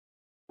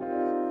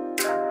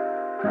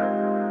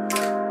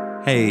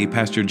Hey,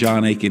 Pastor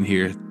John Aiken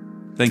here.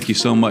 Thank you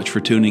so much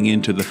for tuning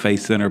in to the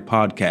Faith Center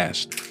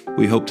podcast.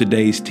 We hope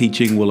today's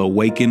teaching will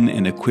awaken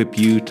and equip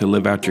you to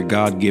live out your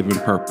God-given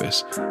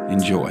purpose.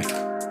 Enjoy.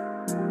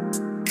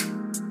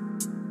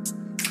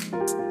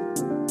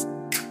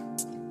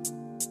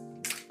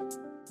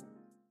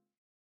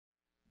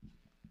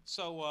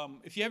 So,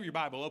 if you have your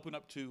Bible, open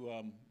up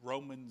to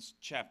Romans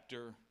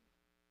chapter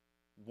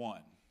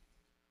 1.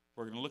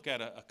 We're going to look at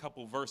a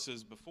couple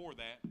verses before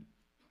that.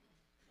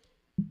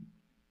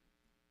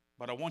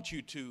 But I want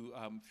you to,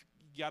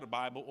 if you got a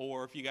Bible,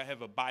 or if you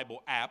have a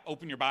Bible app,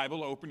 open your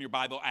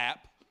Bible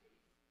app.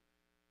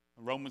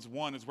 Romans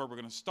 1 is where we're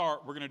going to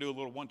start. We're going to do a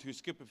little 1-2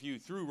 skip a few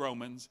through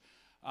Romans.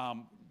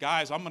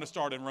 Guys, I'm going to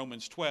start in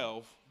Romans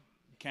 12,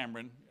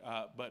 Cameron,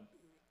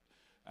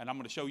 and I'm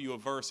going to show you a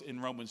verse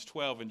in Romans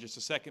 12 in just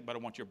a second, but I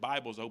want your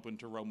Bibles open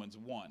to Romans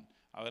 1.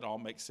 It all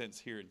makes sense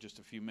here in just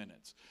a few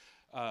minutes.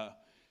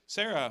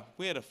 Sarah,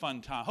 we had a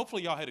fun time.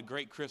 Hopefully y'all had a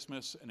great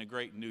Christmas and a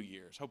great New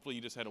Year's. Hopefully you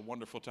just had a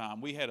wonderful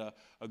time. We had a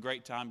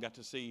great time, got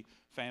to see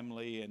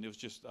family, and it was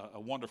just a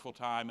wonderful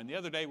time. And the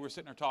other day we were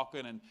sitting there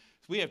talking, and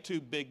we have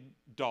two big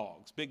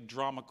dogs, big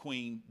drama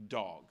queen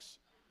dogs,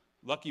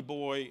 Lucky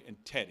Boy and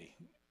Teddy.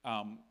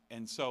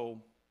 And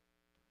so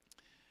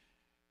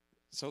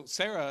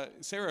Sarah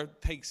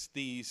takes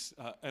these,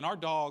 and our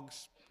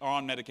dogs are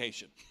on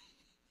medication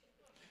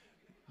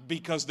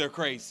because they're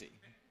crazy.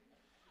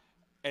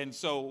 And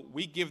so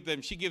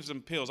she gives them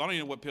pills. I don't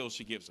even know what pills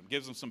she gives them.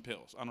 Gives them some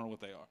pills. I don't know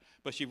what they are.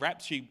 But she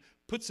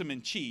puts them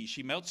in cheese.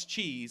 She melts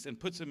cheese and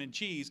puts them in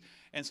cheese.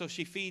 And so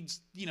she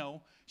feeds,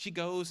 she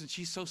goes and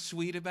she's so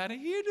sweet about it.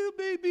 Here, little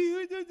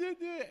baby.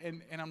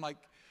 And I'm like,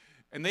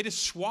 and they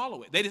just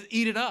swallow it. They just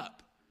eat it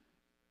up.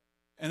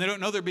 And they don't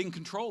know they're being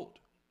controlled.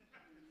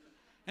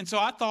 And so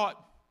I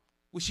thought,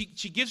 well, she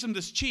gives them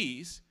this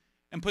cheese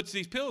and puts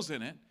these pills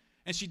in it.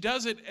 And she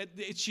does it.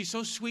 She's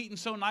so sweet and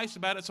so nice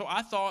about it. So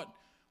I thought,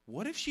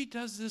 what if she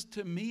does this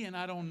to me and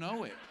I don't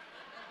know it?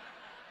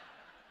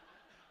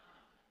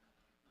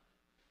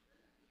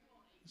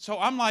 So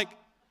I'm like,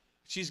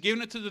 she's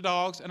giving it to the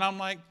dogs, and I'm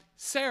like,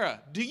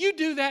 Sarah, do you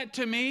do that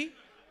to me?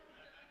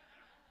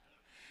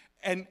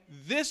 And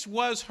this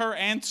was her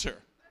answer.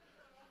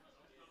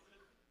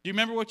 Do you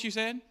remember what you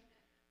said?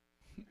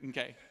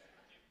 Okay.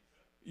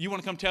 You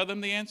want to come tell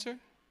them the answer?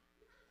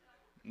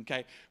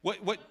 Okay.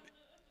 What?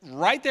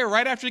 Right there,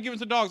 right after you give it to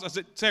the dogs, I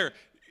said, Sarah,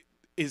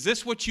 is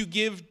this what you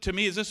give to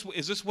me? Is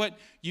this what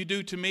you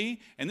do to me?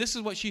 And this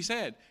is what she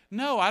said.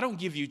 No, I don't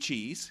give you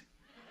cheese.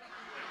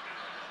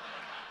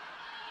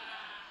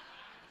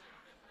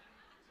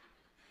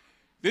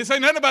 Didn't say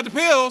nothing about the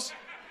pills.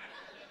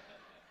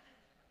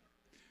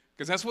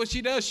 Because that's what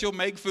she does. She'll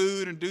make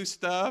food and do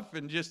stuff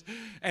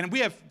and we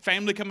have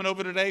family coming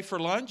over today for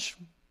lunch.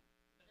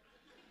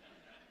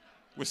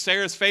 With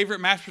Sarah's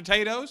favorite mashed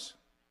potatoes.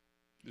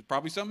 There's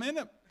probably something in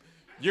it.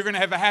 You're going to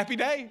have a happy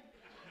day.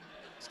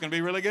 It's going to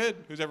be really good,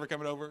 who's ever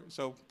coming over.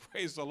 So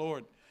praise the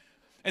Lord.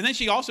 And then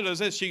she also does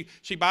this.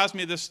 She buys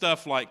me this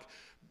stuff like,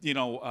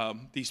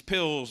 these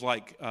pills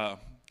like,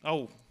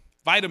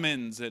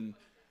 vitamins and,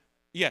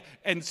 yeah.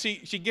 And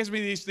she gives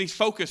me these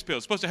focus pills.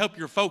 It's supposed to help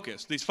your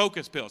focus, these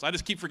focus pills. I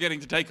just keep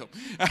forgetting to take them.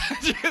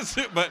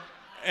 But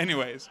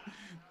anyways.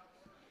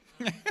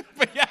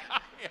 But yeah,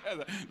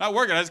 not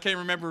working. I just can't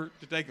remember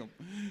to take them.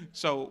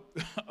 So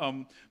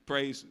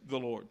praise the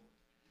Lord.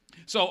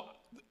 So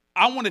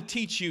I want to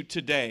teach you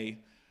today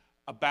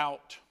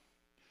about,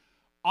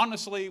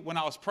 honestly, when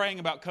I was praying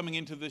about coming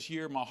into this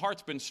year, my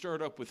heart's been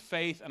stirred up with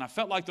faith, and I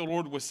felt like the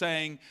Lord was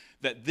saying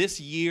that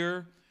this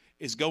year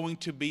is going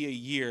to be a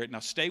year, now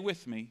stay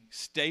with me,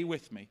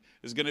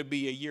 is going to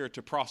be a year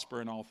to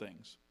prosper in all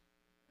things.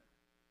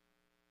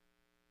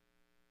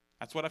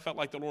 That's what I felt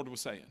like the Lord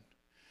was saying.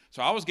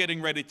 So I was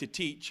getting ready to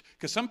teach,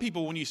 because some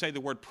people, when you say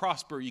the word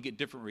prosper, you get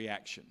different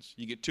reactions.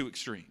 You get two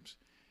extremes.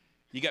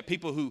 You got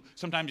people who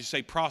sometimes you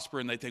say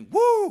prosper and they think,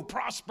 woo,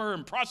 prosper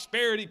and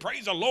prosperity,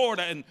 praise the Lord,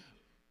 and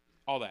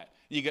all that.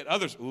 You get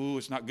others, ooh,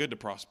 it's not good to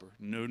prosper.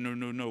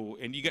 No.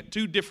 And you get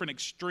two different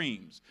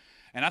extremes.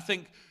 And I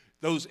think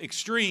those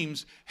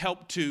extremes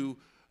help to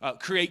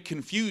create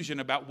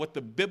confusion about what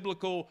the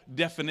biblical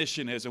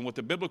definition is and what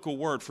the biblical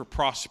word for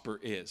prosper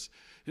is.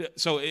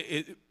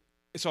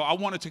 So I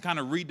wanted to kind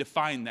of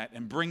redefine that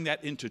and bring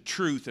that into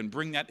truth and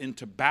bring that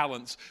into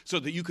balance so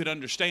that you could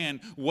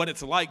understand what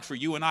it's like for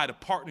you and I to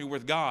partner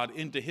with God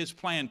into his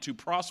plan to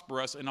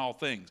prosper us in all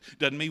things.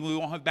 Doesn't mean we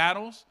won't have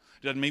battles.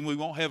 Doesn't mean we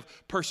won't have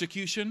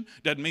persecution.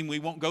 Doesn't mean we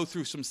won't go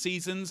through some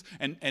seasons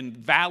and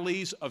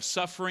valleys of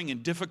suffering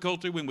and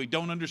difficulty when we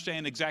don't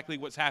understand exactly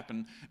what's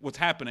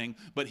happening.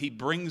 But he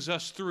brings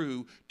us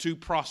through to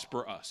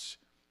prosper us.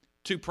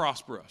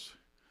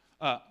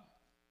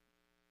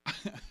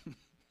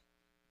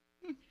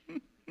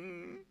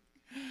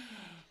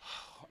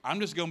 I'm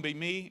just going to be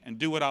me and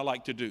do what I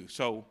like to do.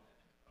 So,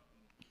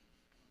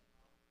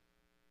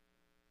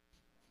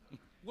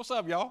 what's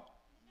up, y'all?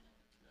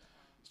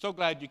 So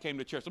glad you came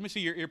to church. Let me see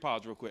your ear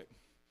pods real quick.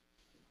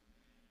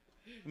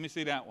 Let me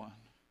see that one.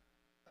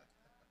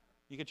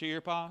 You get your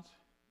ear pods?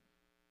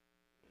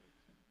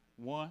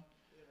 One.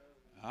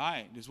 All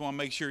right. Just want to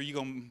make sure you're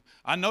going to.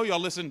 I know y'all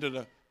listen to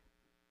the.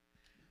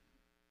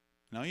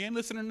 No, you ain't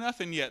listening to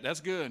nothing yet.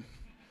 That's good.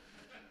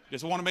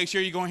 Just want to make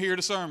sure you're going to hear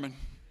the sermon.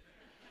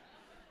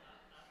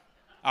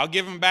 I'll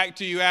give them back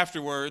to you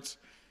afterwards.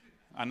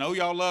 I know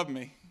y'all love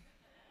me.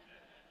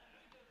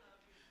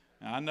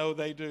 I know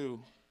they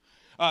do.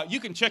 You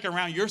can check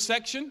around your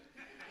section.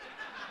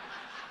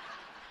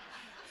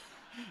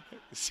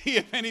 See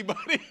if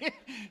anybody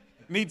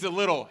needs a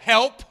little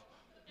help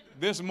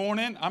this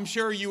morning. I'm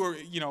sure you were,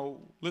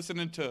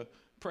 listening to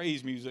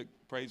praise music.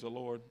 Praise the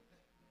Lord.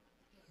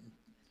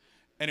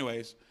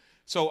 Anyways,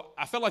 so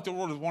I felt like the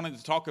Lord was wanting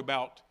to talk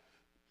about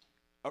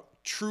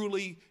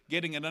truly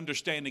getting an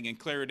understanding and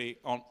clarity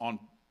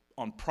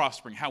on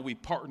prospering, how we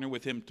partner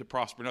with Him to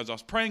prosper. And as I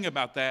was praying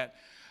about that,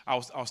 I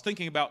was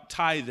thinking about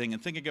tithing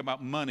and thinking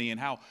about money and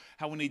how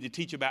we need to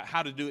teach about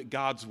how to do it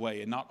God's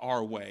way and not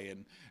our way.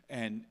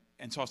 And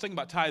so I was thinking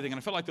about tithing, and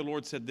I felt like the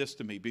Lord said this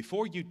to me: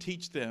 before you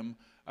teach them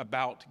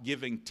about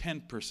giving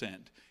 10%,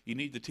 you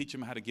need to teach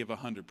them how to give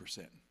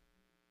 100%.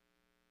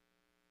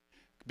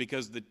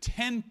 Because the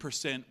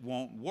 10%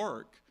 won't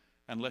work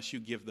unless you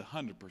give the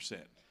 100%.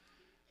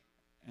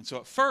 And so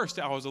at first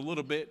I was a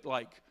little bit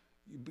like,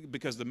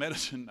 because the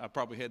medicine I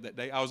probably had that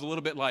day, I was a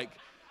little bit like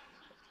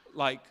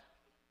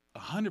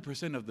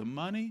 100% of the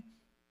money?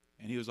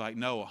 And He was like,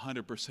 no,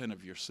 100%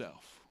 of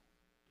yourself.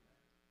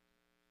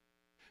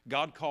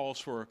 God calls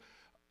for,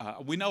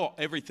 we know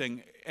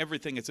everything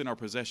that's in our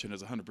possession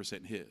is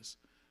 100% His.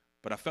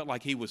 But I felt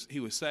like He was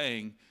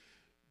saying,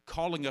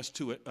 calling us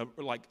to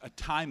a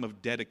time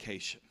of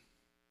dedication.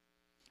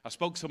 I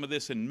spoke some of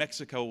this in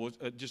Mexico,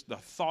 just the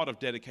thought of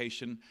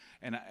dedication,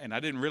 and I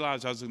didn't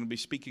realize I was going to be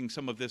speaking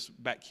some of this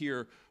back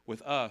here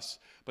with us.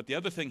 But the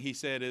other thing He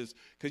said is,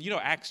 because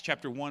Acts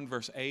chapter 1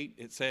 verse 8,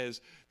 it says,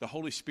 the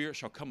Holy Spirit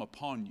shall come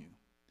upon you,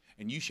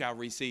 and you shall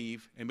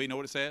receive, anybody know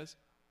what it says?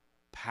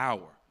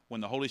 Power. When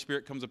the Holy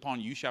Spirit comes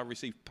upon you, you shall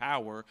receive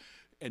power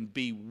and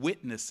be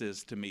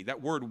witnesses to me. That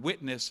word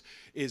witness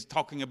is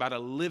talking about a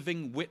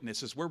living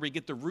witness. It's where we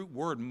get the root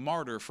word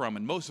martyr from.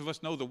 And most of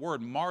us know the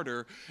word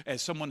martyr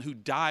as someone who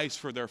dies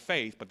for their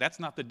faith, but that's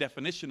not the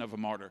definition of a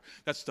martyr.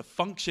 That's the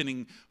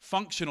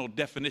functional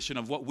definition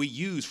of what we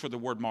use for the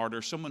word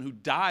martyr, someone who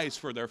dies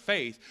for their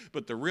faith,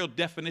 but the real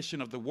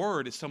definition of the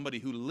word is somebody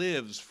who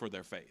lives for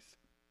their faith.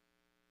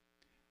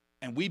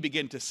 And we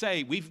begin to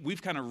say,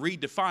 we've kind of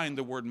redefined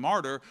the word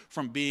martyr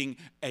from being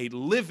a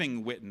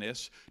living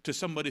witness to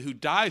somebody who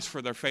dies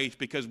for their faith,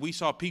 because we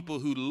saw people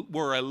who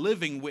were a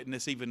living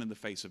witness even in the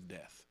face of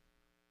death.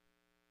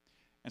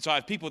 And so I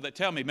have people that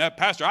tell me,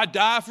 Pastor, I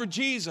die for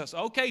Jesus.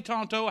 Okay,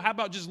 Tonto, how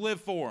about just live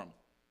for Him?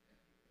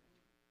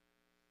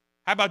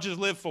 How about just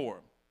live for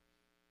Him?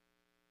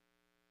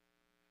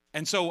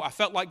 And so I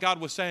felt like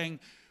God was saying,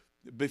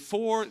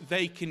 before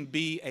they can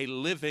be a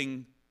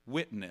living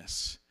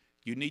witness,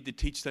 you need to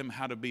teach them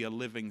how to be a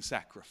living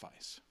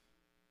sacrifice.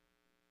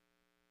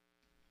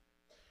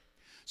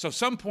 So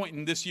some point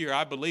in this year,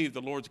 I believe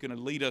the Lord's going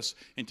to lead us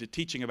into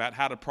teaching about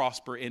how to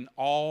prosper in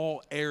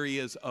all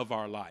areas of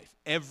our life.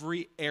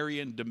 Every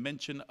area and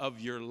dimension of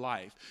your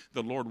life,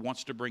 the Lord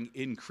wants to bring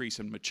increase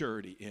and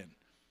maturity in.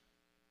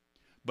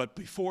 But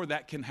before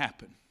that can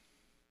happen,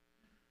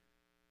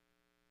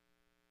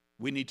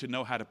 we need to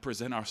know how to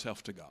present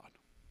ourselves to God.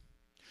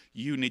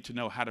 You need to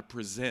know how to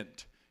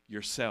present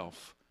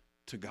yourself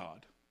to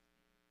God.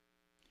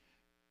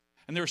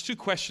 And there was two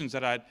questions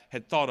that I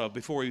had thought of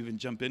before we even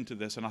jump into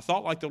this, and I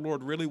thought like the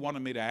Lord really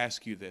wanted me to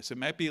ask you this. It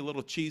might be a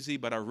little cheesy,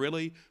 but I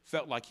really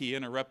felt like He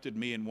interrupted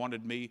me and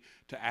wanted me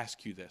to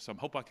ask you this. I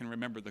hope I can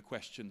remember the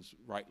questions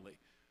rightly.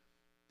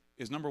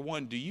 Is number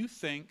one, do you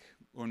think,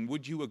 or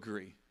would you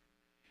agree,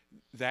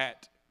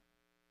 that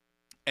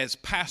as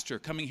pastor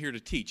coming here to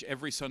teach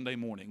every Sunday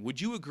morning,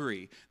 would you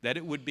agree that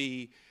it would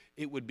be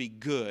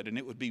good and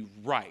it would be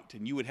right,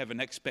 and you would have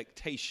an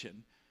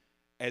expectation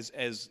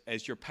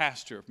as your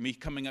pastor, me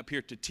coming up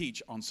here to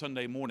teach on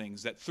Sunday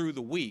mornings, that through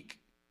the week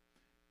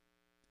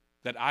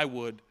that I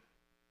would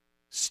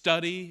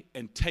study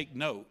and take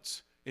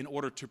notes in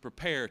order to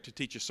prepare to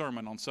teach a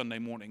sermon on Sunday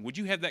morning? Would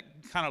you have that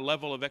kind of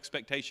level of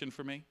expectation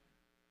for me?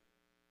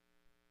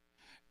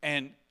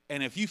 And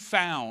if you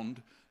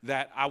found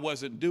that I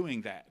wasn't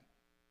doing that,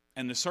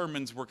 and the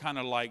sermons were kind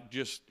of like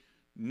just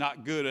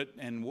not good at,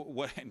 and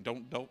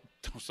don't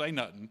say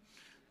nothing.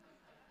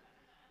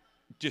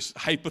 Just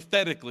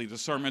hypothetically, the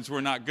sermons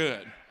were not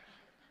good.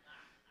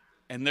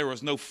 And there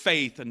was no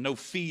faith and no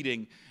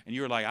feeding. And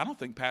you were like, I don't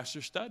think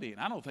pastor's studying.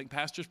 I don't think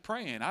pastor's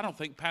praying. I don't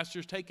think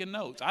pastor's taking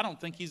notes. I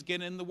don't think he's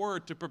getting in the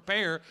Word to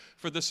prepare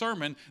for the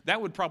sermon. That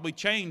would probably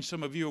change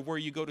some of you of where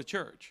you go to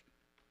church.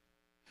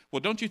 Well,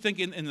 don't you think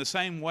in the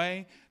same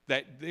way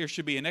that there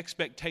should be an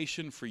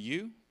expectation for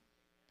you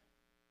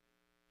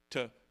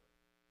to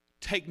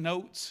take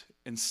notes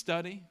and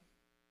study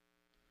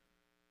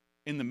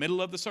in the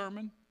middle of the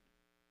sermon,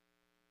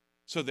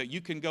 so that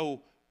you can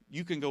go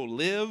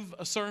live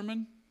a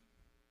sermon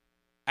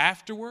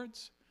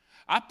afterwards?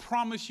 I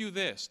promise you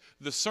this,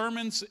 the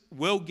sermons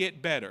will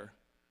get better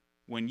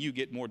when you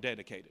get more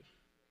dedicated.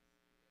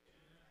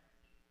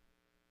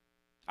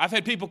 I've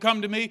had people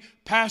come to me,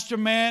 Pastor,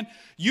 man,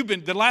 you've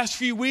been, the last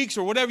few weeks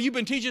or whatever, you've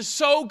been teaching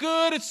so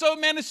good.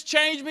 It's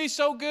changed me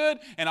so good.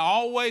 And I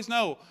always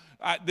know,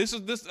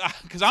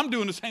 because I'm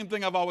doing the same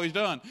thing I've always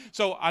done.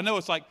 So I know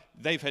it's like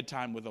they've had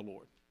time with the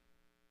Lord.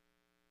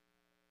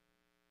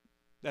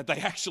 That they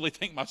actually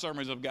think my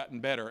sermons have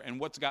gotten better.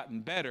 And what's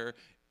gotten better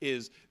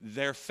is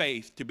their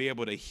faith to be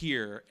able to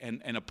hear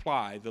and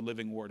apply the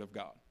living Word of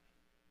God.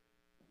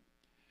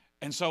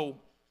 And so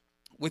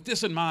with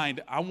this in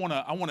mind, I want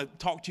to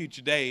talk to you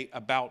today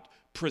about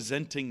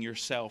presenting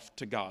yourself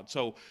to God.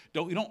 So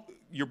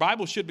your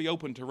Bible should be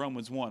open to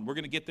Romans 1. We're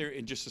going to get there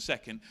in just a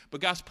second. But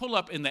guys, pull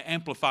up in the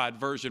Amplified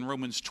version,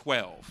 Romans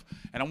 12.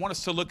 And I want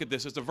us to look at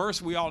this. It's a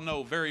verse we all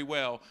know very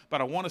well,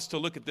 but I want us to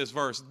look at this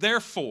verse.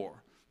 Therefore,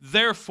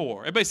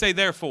 everybody say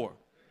therefore.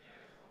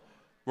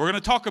 We're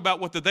going to talk about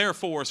what the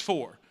therefore is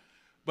for.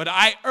 But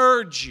I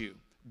urge you,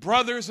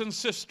 brothers and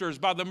sisters,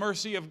 by the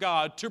mercy of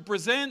God, to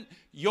present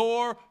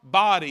your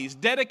bodies,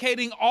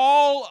 dedicating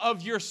all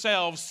of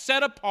yourselves,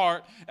 set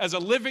apart as a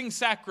living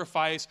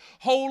sacrifice,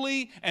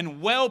 holy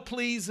and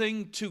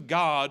well-pleasing to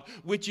God,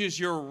 which is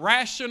your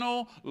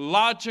rational,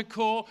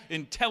 logical,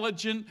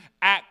 intelligent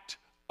act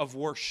of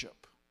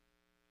worship.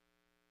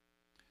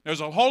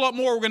 There's a whole lot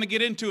more we're going to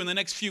get into in the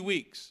next few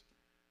weeks.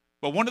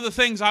 But one of the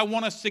things I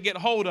want us to get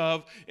hold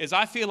of is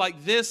I feel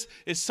like this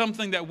is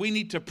something that we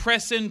need to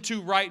press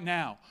into right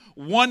now.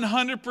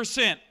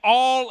 100%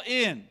 all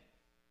in.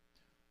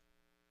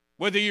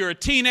 Whether you're a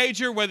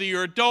teenager, whether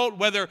you're an adult,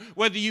 whether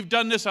you've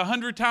done this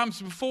 100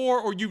 times before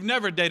or you've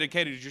never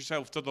dedicated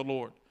yourself to the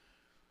Lord.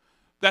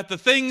 That the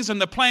things and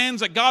the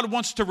plans that God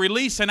wants to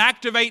release and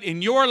activate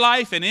in your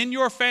life and in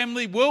your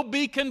family will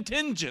be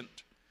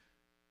contingent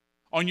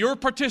on your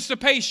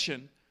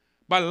participation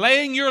by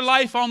laying your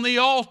life on the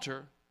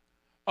altar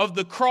of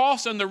the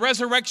cross and the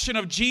resurrection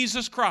of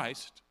Jesus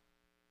Christ.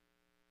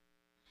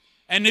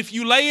 And if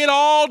you lay it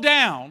all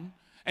down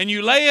and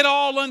you lay it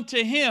all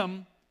unto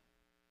Him,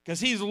 because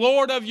He's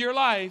Lord of your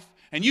life,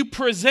 and you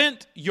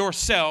present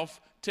yourself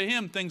to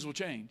Him, things will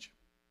change.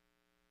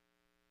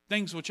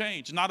 Things will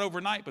change. Not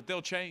overnight, but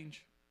they'll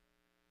change.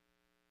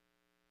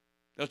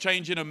 They'll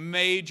change in a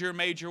major,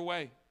 major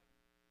way.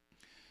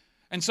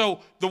 And so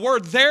the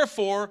word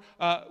therefore,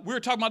 we were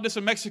talking about this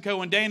in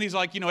Mexico, and Danny's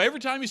like, every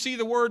time you see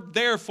the word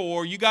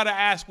therefore, you got to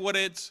ask what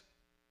it's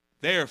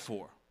there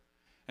for.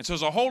 And so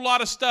there's a whole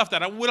lot of stuff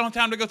that we don't have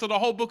time to go through the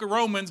whole book of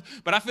Romans,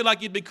 but I feel like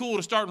it'd be cool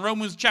to start in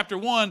Romans chapter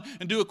 1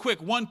 and do a quick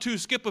 1-2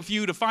 skip a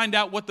few to find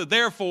out what the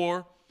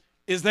therefore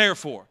is there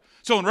for.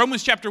 So in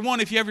Romans chapter 1,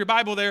 if you have your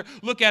Bible there,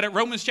 look at it.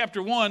 Romans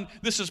chapter 1,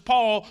 this is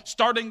Paul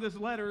starting this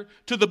letter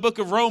to the book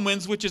of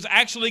Romans, which is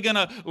actually going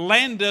to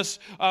land us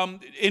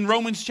in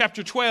Romans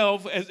chapter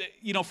 12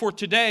 for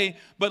today.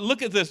 But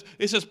look at this.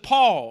 It says,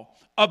 Paul,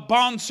 a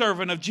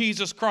bondservant of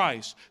Jesus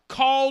Christ,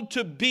 called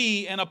to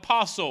be an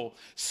apostle,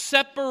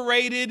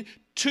 separated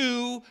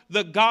to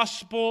the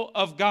gospel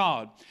of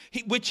God,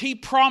 which He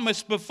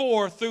promised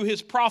before through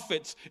His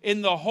prophets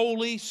in the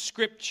Holy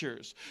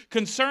Scriptures,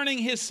 concerning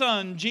His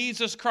Son,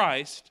 Jesus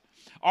Christ,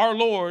 our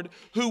Lord,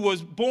 who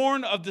was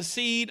born of the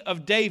seed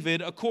of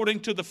David according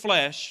to the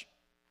flesh,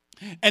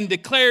 and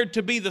declared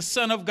to be the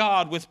Son of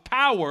God with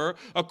power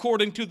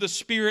according to the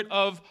Spirit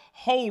of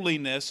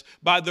holiness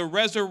by the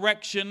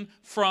resurrection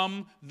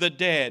from the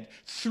dead.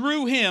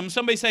 Through Him,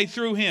 somebody say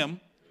through Him,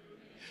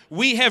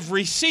 we have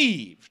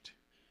received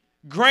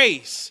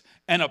grace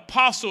and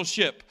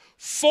apostleship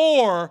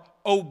for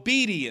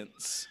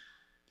obedience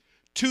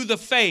to the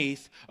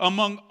faith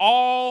among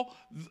all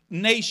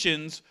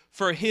nations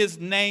for His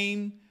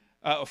name,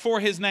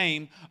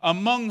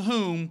 among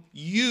whom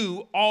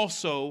you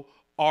also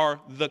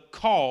are the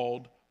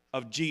called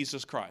of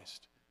Jesus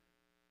Christ.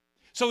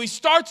 So he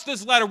starts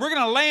this letter. We're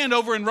going to land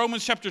over in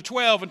Romans chapter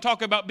 12 and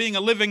talk about being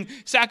a living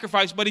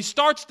sacrifice. But he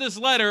starts this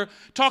letter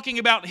talking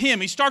about Him.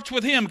 He starts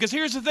with Him. Because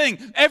here's the thing.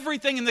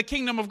 Everything in the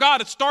kingdom of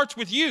God, it starts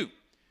with you.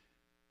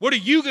 What are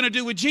you going to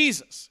do with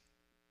Jesus?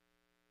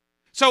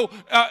 So,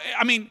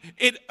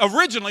 it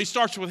originally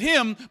starts with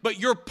Him, but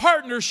your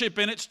partnership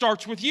in it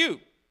starts with you.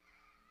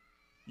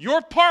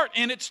 Your part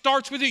in it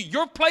starts with you.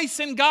 Your place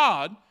in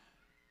God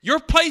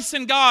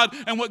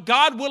and what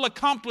God will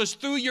accomplish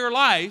through your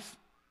life,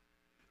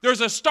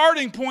 there's a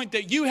starting point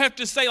that you have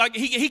to say, like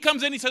he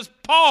comes in, he says,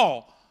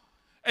 Paul.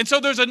 And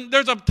so there's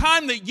a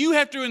time that you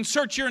have to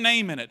insert your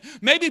name in it.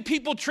 Maybe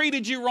people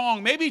treated you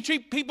wrong. Maybe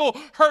people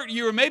hurt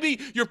you, or maybe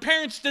your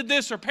parents did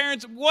this, or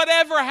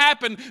whatever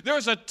happened.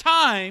 There's a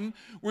time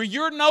where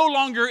you're no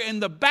longer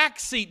in the back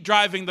seat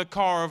driving the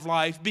car of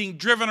life, being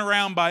driven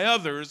around by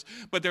others,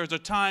 but there's a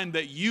time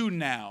that you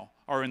now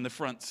are in the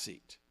front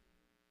seat,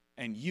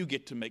 and you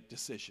get to make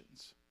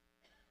decisions.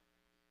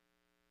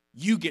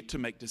 You get to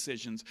make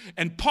decisions.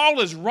 And Paul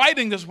is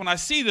writing this. When I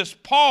see this,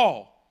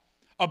 Paul,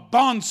 a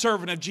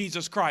bondservant of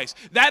Jesus Christ.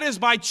 That is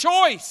by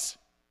choice.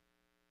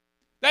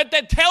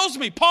 That tells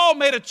me Paul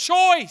made a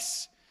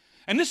choice.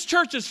 And this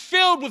church is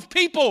filled with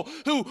people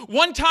who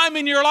one time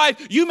in your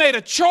life, you made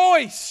a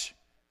choice.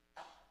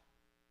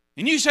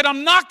 And you said,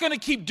 I'm not going to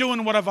keep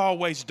doing what I've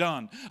always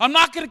done. I'm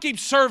not going to keep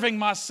serving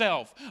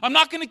myself. I'm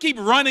not going to keep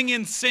running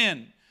in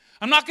sin.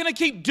 I'm not going to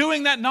keep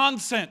doing that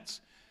nonsense.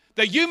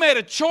 That you made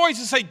a choice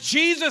to say,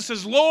 Jesus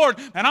is Lord,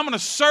 and I'm going to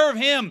serve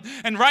Him.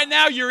 And right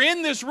now you're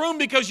in this room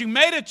because you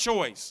made a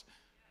choice.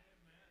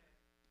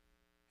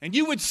 And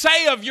you would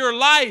say of your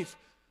life,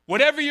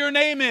 whatever your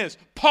name is,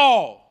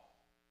 Paul,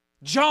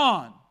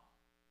 John,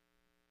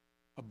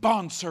 a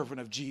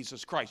bondservant of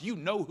Jesus Christ. You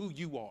know who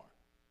you are.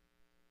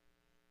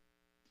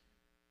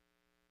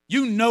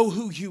 You know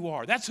who you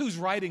are. That's who's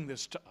writing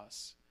this to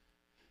us.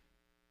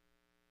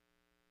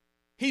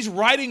 He's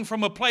writing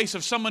from a place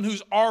of someone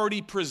who's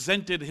already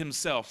presented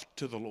himself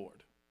to the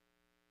Lord.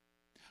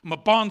 I'm a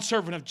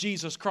bondservant of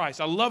Jesus Christ.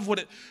 I love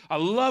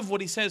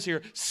what he says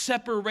here,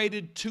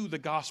 separated to the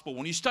gospel.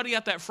 When you study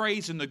out that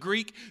phrase in the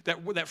Greek,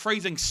 that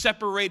phrasing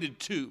separated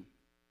to,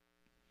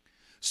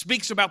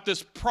 speaks about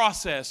this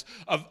process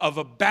of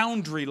a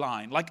boundary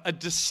line, like a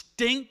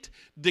distinct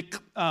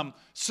and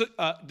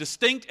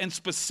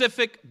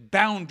specific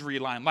boundary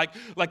line,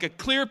 like a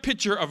clear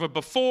picture of a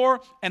before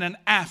and an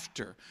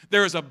after.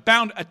 There is a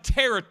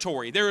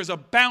territory. There is a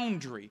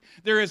boundary.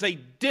 There is a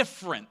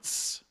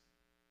difference.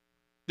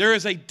 There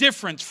is a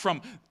difference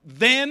from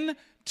then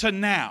to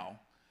now.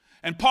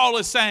 And Paul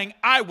is saying,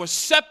 I was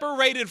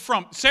separated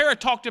from. Sarah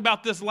talked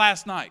about this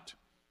last night.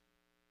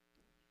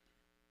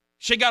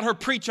 She got her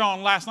preach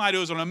on last night. It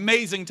was an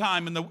amazing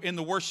time in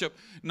the worship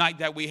night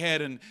that we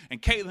had. And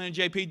Caitlin and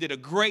JP did a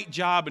great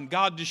job. And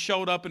God just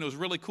showed up. And it was a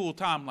really cool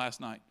time last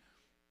night.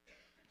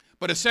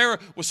 But as Sarah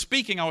was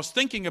speaking, I was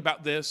thinking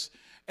about this.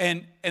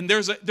 And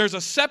there's a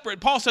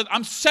separate, Paul said,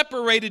 I'm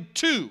separated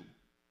to.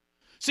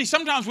 See,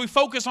 sometimes we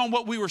focus on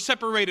what we were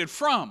separated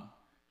from.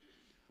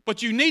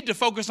 But you need to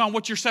focus on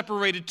what you're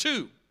separated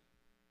to.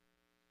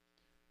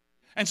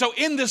 And so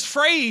in this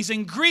phrase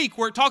in Greek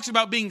where it talks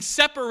about being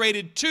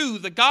separated to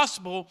the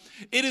gospel,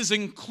 it is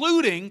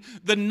including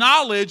the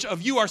knowledge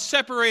of you are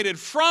separated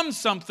from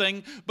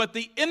something, but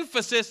the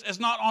emphasis is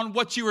not on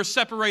what you are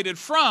separated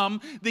from,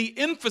 the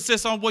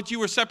emphasis on what you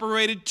were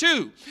separated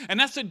to. And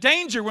that's the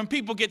danger when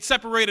people get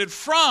separated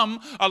from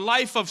a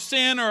life of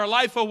sin or a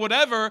life of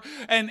whatever,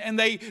 and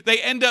they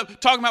end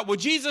up talking about, well,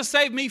 Jesus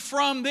saved me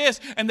from this,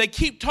 and they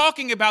keep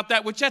talking about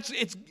that, which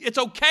it's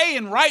okay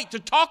and right to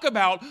talk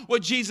about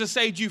what Jesus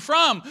saved you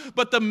from.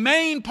 But the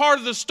main part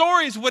of the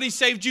story is what He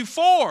saved you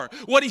for,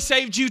 what He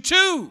saved you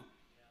to.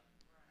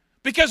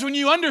 Because when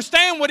you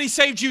understand what He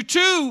saved you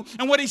to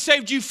and what He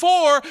saved you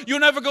for, you'll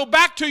never go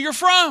back to you're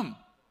from.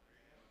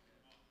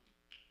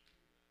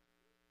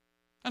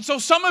 And so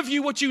some of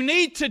you, what you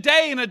need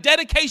today in a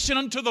dedication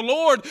unto the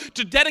Lord,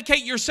 to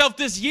dedicate yourself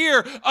this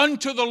year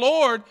unto the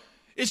Lord,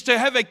 is to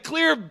have a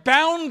clear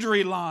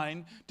boundary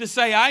line to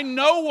say, I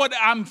know what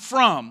I'm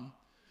from,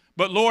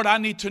 but Lord, I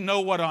need to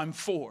know what I'm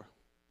for.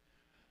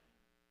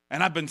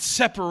 And I've been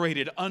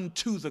separated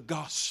unto the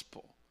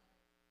gospel.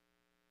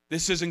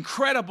 This is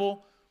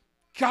incredible.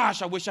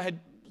 Gosh, I wish I had.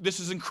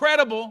 This is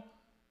incredible.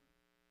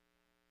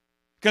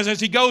 Because as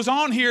he goes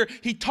on here,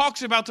 he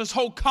talks about this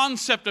whole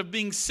concept of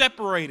being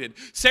separated.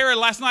 Sarah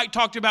last night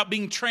talked about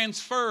being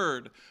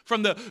transferred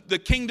from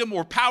the kingdom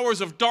or powers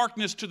of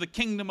darkness to the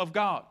kingdom of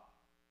God.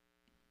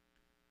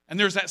 And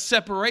there's that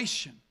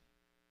separation.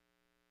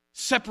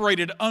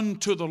 Separated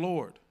unto the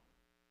Lord.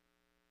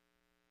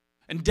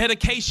 And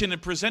dedication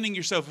and presenting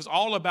yourself is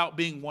all about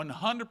being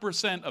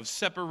 100% of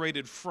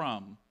separated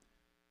from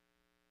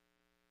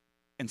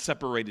and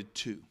separated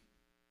to.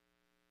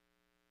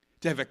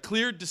 To have a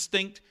clear,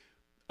 distinct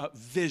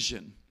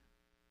vision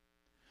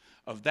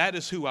of that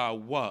is who I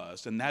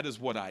was and that is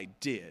what I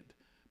did,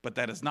 but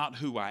that is not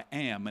who I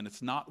am and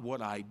it's not what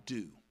I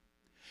do.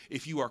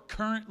 If you are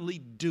currently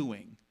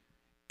doing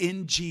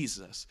in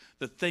Jesus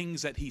the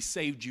things that He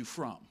saved you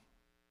from,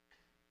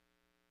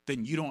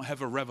 then you don't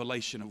have a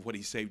revelation of what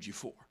He saved you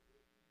for.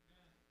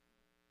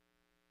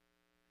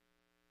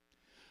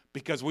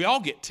 Because we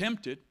all get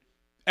tempted.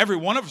 Every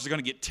one of us is going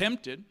to get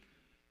tempted.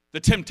 The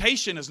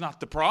temptation is not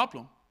the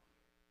problem.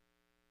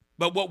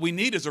 But what we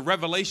need is a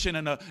revelation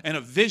and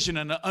a vision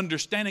and an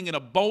understanding and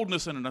a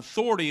boldness and an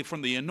authority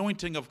from the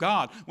anointing of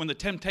God when the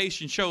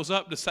temptation shows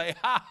up to say,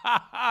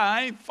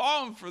 I ain't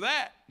falling for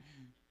that.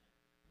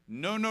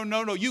 No.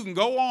 You can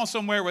go on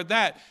somewhere with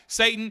that.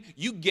 Satan,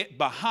 you get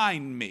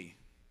behind me.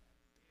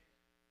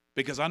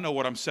 Because I know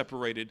what I'm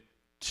separated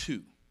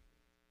to.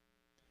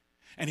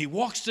 And he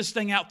walks this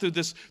thing out through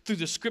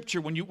the scripture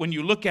when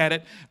you look at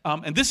it.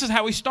 And this is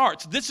how he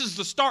starts. This is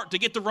the start to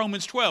get to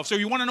Romans 12. So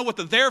you want to know what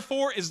the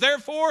therefore is there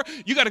for?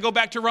 You got to go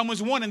back to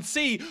Romans 1 and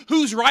see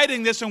who's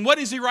writing this and what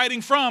is he writing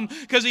from.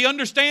 Because he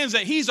understands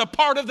that he's a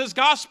part of this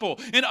gospel.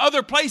 In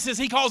other places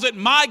he calls it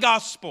my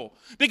gospel.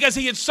 Because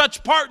he had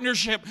such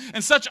partnership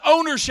and such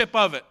ownership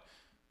of it.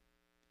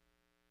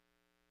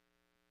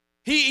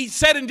 He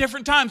said in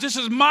different times, this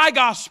is my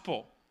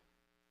gospel.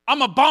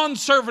 I'm a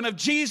bondservant of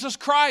Jesus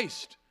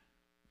Christ.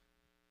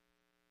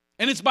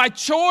 And it's by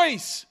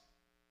choice.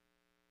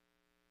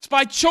 It's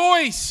by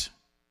choice.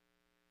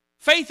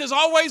 Faith is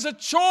always a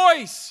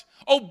choice.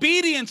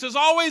 Obedience is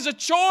always a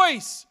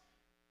choice.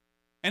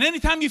 And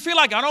anytime you feel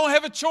like I don't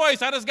have a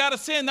choice, I just got to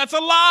sin, that's a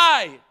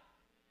lie.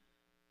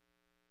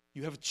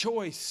 You have a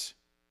choice.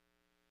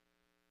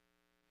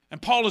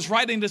 And Paul is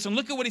writing this, and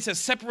look at what he says,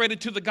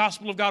 separated to the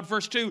gospel of God.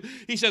 Verse 2,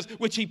 he says,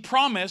 which he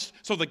promised.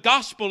 So the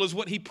gospel is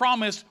what he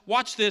promised.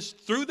 Watch this,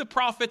 through the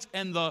prophets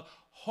and the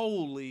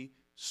Holy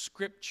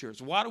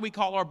Scriptures. Why do we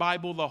call our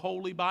Bible the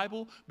Holy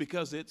Bible?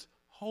 Because it's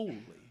holy.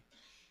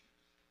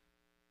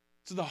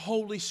 It's the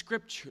Holy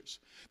Scriptures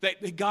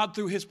that God,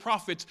 through his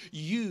prophets,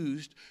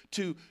 used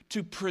to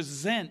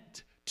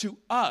present to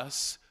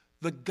us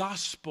the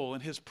gospel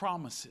and his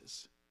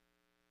promises.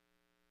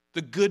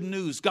 The good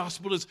news.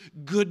 Gospel is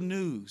good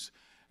news.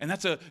 And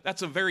that's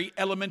a very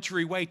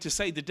elementary way to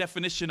say the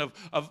definition of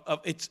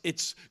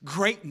it's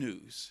great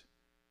news.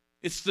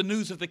 It's the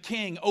news of the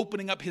King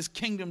opening up his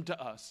kingdom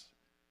to us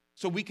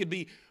so we could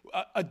be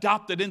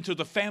adopted into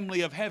the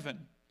family of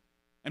heaven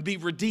and be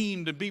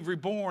redeemed and be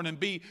reborn and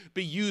be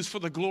used for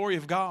the glory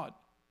of God.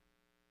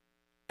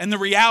 And the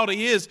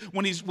reality is,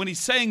 when he's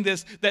saying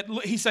this, that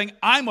he's saying,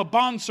 I'm a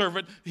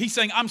bondservant. He's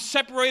saying, I'm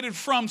separated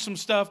from some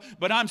stuff,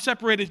 but I'm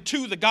separated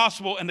to the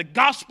gospel. And the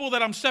gospel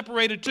that I'm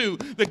separated to,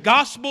 the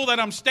gospel that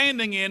I'm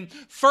standing in,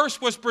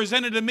 first was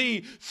presented to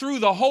me through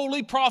the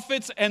holy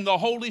prophets and the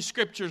Holy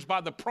Scriptures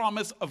by the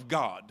promise of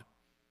God.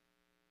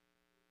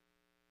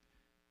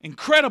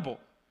 Incredible.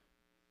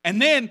 And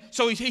then,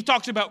 so he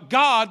talks about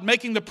God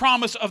making the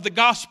promise of the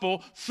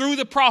gospel through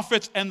the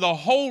prophets and the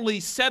holy,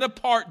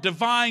 set-apart,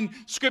 divine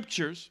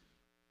Scriptures.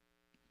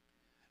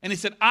 And he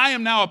said, I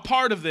am now a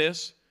part of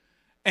this.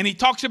 And he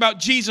talks about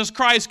Jesus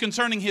Christ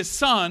concerning his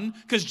Son,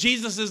 because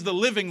Jesus is the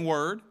living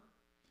Word,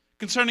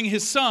 concerning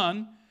his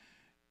Son.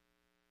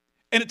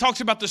 And it talks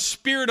about the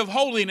Spirit of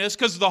holiness,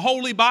 because the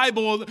Holy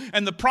Bible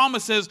and the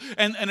promises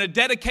and a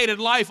dedicated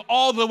life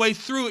all the way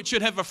through, it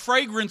should have a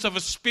fragrance of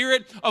a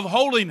spirit of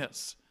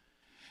holiness.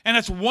 And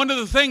that's one of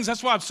the things,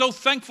 that's why I'm so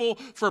thankful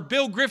for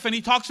Bill Griffin.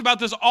 He talks about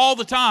this all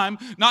the time.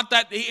 Not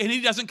that, and he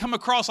doesn't come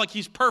across like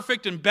he's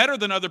perfect and better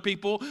than other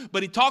people,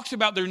 but he talks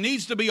about there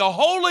needs to be a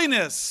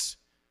holiness.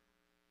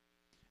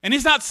 And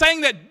he's not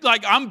saying that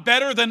like I'm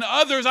better than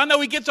others. I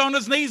know he gets on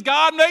his knees,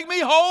 God, make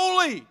me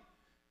holy.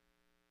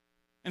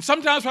 And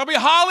sometimes probably,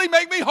 Holly,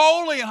 make me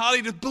holy. And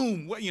Holly just,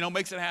 boom,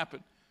 makes it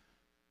happen.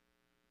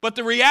 But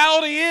the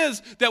reality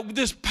is that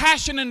this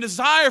passion and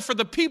desire for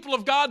the people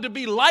of God to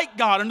be like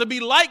God, and to be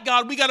like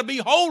God, we got to be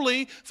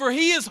holy, for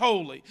he is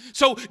holy.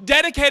 So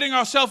dedicating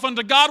ourselves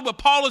unto God, what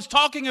Paul is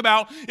talking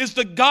about is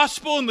the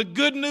gospel and the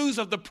good news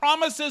of the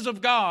promises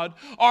of God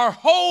are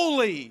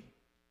holy.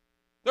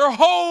 They're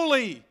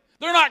holy.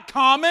 They're not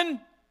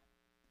common.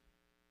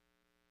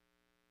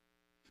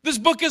 This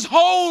book is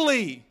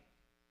holy.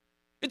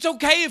 It's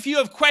okay if you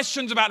have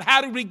questions about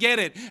how did we get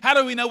it? How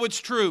do we know it's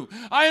true?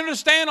 I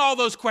understand all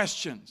those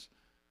questions.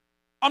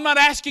 I'm not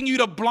asking you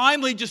to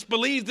blindly just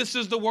believe this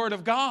is the Word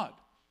of God.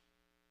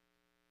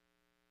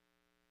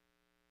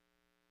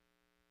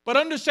 But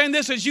understand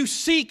this, as you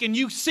seek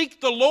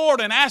the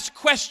Lord and ask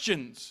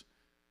questions,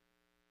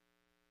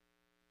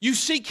 you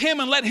seek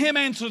him and let him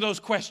answer those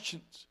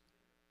questions.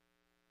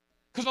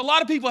 Because a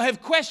lot of people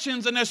have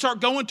questions and they start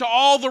going to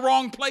all the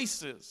wrong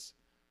places.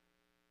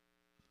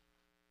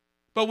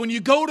 But when you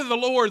go to the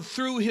Lord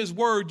through his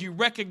word, you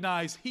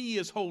recognize he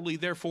is holy,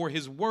 therefore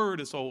his word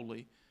is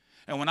holy.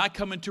 And when I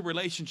come into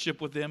relationship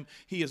with him,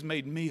 he has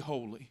made me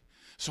holy.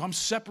 So I'm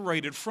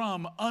separated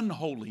from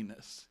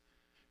unholiness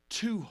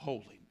to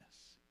holiness.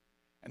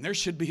 And there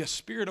should be a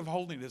spirit of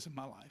holiness in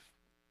my life.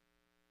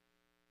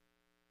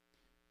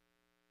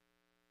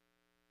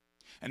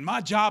 And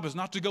my job is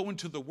not to go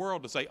into the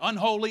world to say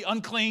unholy,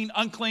 unclean,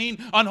 unclean,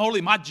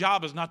 unholy. My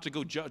job is not to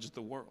go judge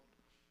the world.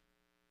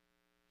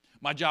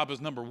 My job is,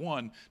 number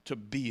one, to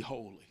be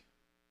holy.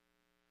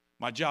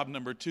 My job,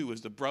 number two, is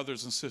the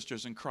brothers and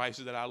sisters in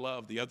Christ that I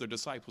love, the other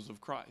disciples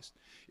of Christ,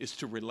 is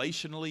to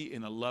relationally,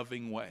 in a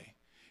loving way,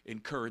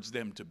 encourage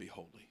them to be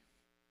holy.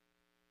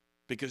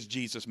 Because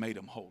Jesus made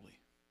them holy.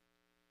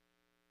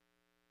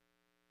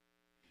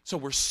 So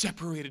we're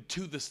separated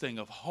to this thing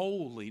of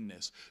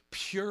holiness,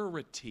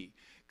 purity,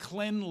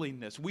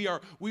 cleanliness. We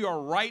are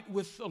right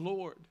with the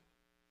Lord.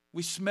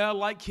 We smell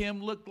like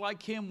him, look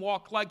like him,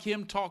 walk like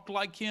him, talk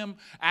like him,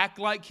 act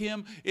like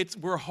him.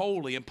 We're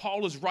holy. And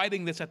Paul is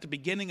writing this at the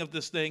beginning of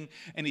this thing,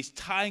 and he's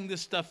tying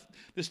this stuff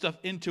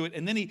into it.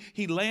 And then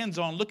he lands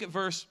on, look at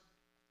verse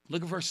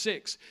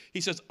 6. He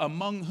says,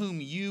 among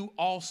whom you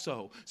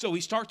also. So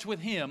he starts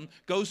with him,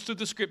 goes through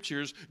the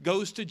scriptures,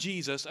 goes to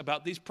Jesus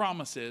about these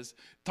promises,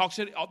 talks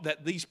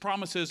that these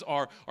promises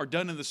are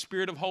done in the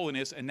spirit of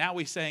holiness, and now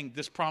he's saying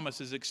this promise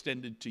is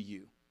extended to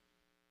you.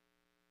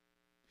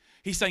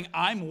 He's saying,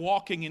 I'm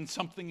walking in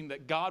something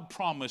that God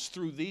promised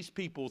through these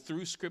people,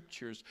 through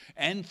scriptures,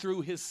 and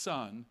through his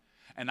son,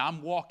 and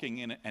I'm walking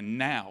in it, and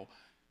now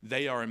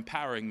they are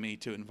empowering me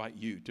to invite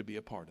you to be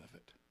a part of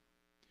it.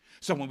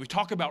 So when we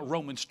talk about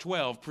Romans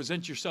 12,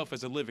 present yourself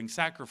as a living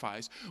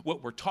sacrifice,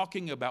 what we're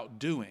talking about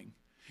doing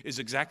is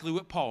exactly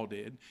what Paul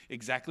did,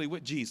 exactly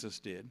what Jesus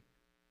did,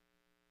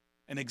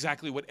 and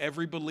exactly what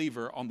every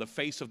believer on the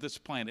face of this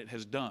planet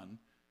has done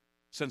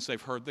since they've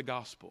heard the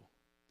gospel.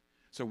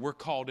 So we're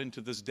called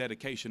into this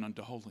dedication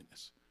unto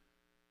holiness.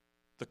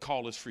 The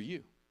call is for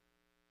you.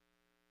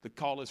 The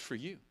call is for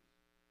you.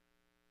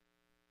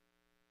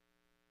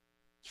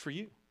 It's for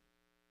you.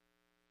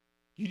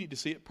 You need to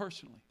see it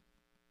personally.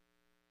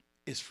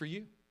 It's for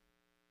you.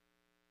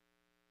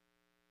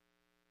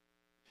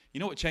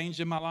 You know what changed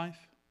in my life?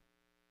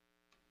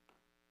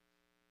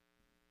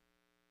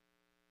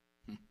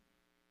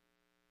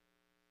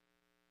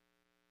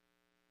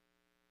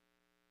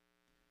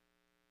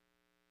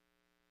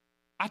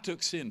 I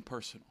took sin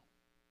personal.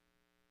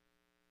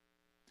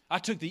 I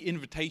took the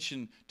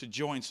invitation to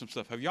join some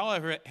stuff. Have y'all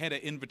ever had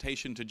an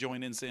invitation to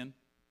join in sin?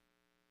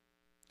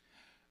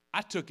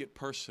 I took it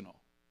personal.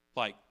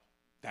 Like,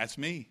 that's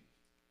me.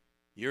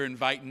 You're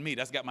inviting me.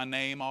 That's got my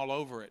name all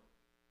over it.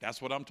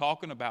 That's what I'm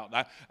talking about.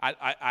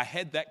 I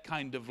had that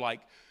kind of like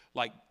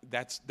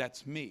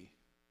that's me.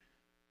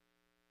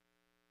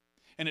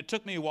 And it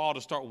took me a while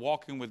to start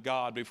walking with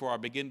God before I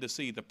began to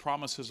see the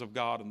promises of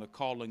God and the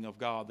calling of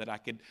God, that I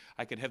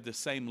could have the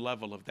same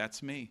level of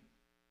that's me.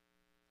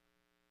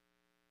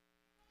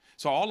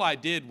 So all I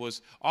did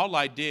was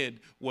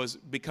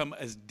become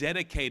as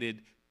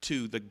dedicated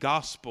to the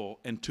gospel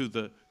and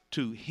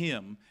to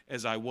Him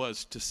as I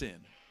was to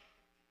sin.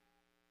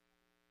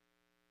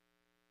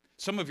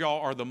 Some of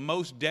y'all are the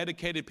most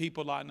dedicated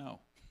people I know.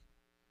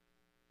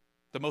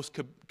 The most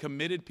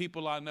committed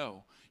people I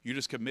know. You're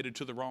just committed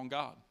to the wrong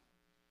God.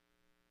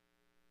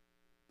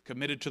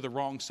 Committed to the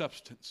wrong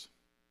substance.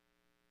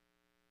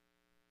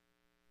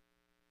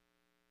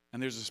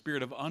 And there's a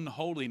spirit of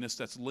unholiness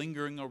that's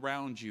lingering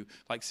around you.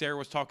 Like Sarah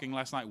was talking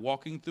last night,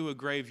 walking through a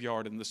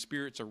graveyard and the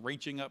spirits are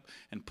reaching up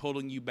and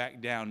pulling you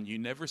back down. You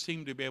never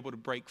seem to be able to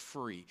break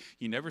free.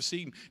 You never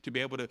seem to be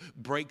able to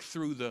break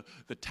through the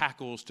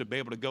tackles to be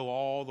able to go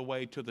all the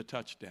way to the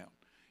touchdown.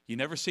 You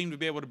never seem to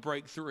be able to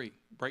break free.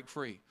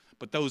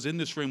 But those in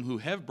this room who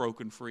have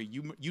broken free,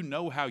 you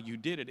know how you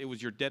did it. It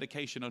was your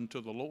dedication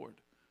unto the Lord.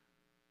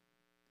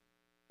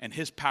 And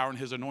His power and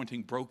His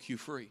anointing broke you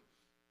free.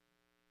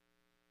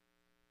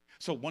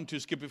 So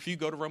skip. If you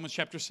go to Romans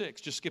chapter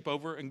 6, just skip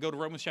over and go to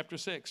Romans chapter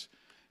 6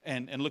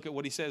 and look at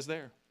what he says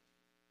there.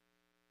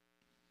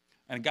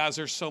 And guys,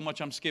 there's so much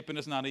I'm skipping,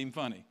 it's not even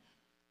funny.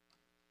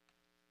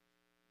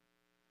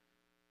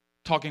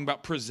 Talking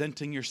about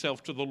presenting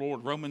yourself to the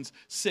Lord. Romans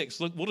 6,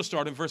 look, we'll just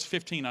start in verse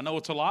 15. I know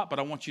it's a lot, but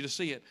I want you to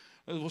see it.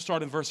 We'll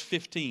start in verse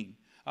 15.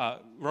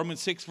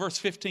 Romans 6, verse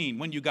 15.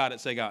 When you got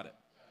it, say got it.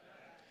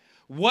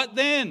 What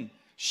then?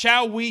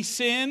 Shall we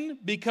sin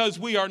because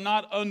we are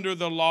not under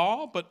the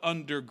law, but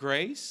under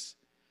grace?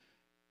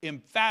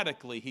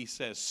 Emphatically, he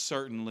says,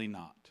 certainly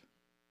not.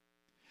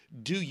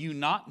 Do you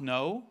not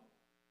know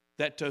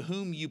that to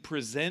whom you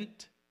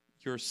present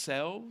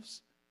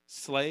yourselves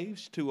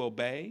slaves to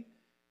obey,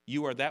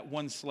 you are that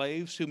one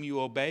slaves whom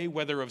you obey,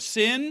 whether of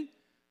sin,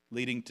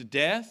 leading to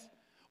death,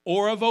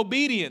 or of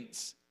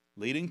obedience,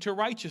 leading to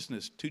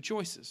righteousness? Two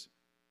choices.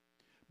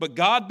 But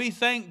God be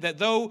thanked that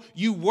though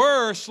you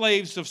were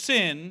slaves of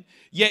sin,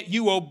 yet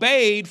you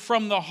obeyed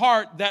from the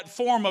heart that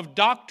form of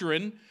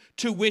doctrine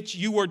to which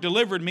you were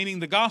delivered, meaning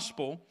the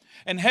gospel.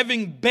 And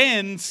having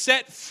been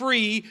set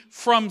free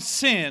from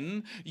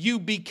sin, you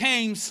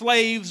became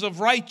slaves of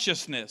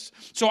righteousness.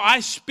 So I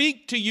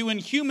speak to you in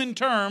human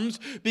terms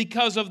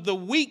because of the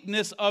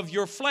weakness of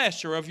your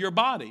flesh or of your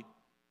body.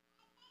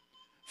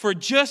 For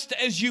just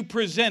as you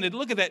presented,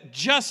 look at that,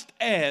 just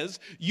as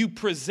you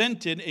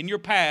presented in your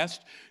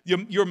past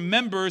your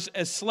members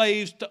as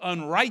slaves to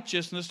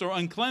unrighteousness or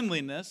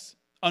uncleanliness,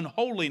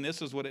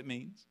 unholiness is what it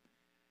means,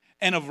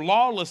 and of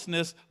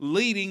lawlessness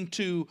leading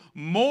to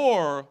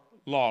more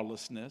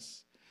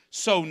lawlessness.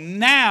 So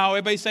now,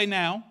 everybody say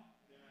now,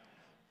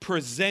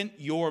 present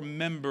your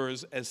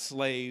members as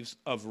slaves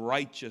of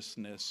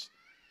righteousness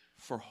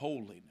for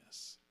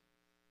holiness.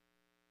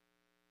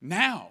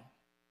 Now.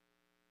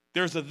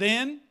 There's a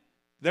then,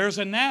 there's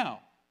a now.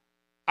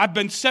 I've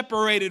been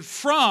separated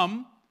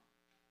from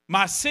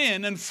my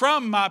sin and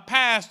from my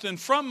past and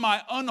from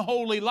my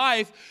unholy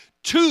life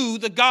to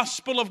the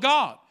gospel of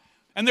God.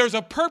 And there's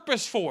a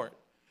purpose for it.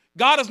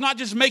 God is not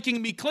just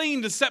making me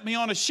clean to set me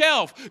on a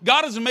shelf.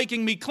 God is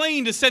making me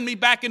clean to send me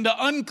back into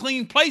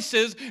unclean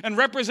places and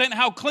represent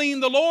how clean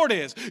the Lord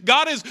is.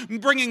 God is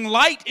bringing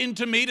light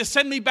into me to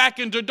send me back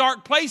into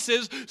dark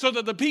places so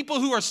that the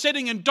people who are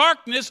sitting in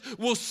darkness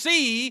will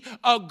see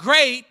a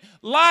great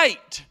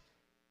light.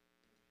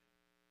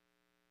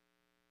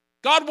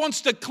 God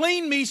wants to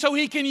clean me so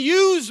He can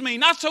use me,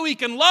 not so He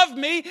can love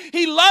me.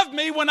 He loved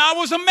me when I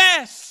was a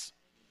mess.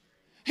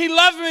 He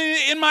loved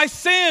me in my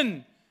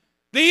sin.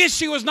 The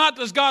issue is not,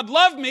 does God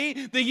love me?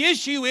 The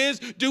issue is,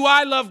 do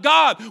I love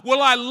God?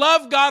 Will I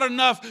love God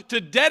enough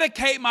to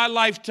dedicate my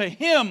life to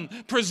Him,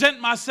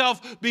 present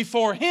myself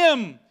before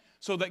Him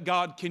so that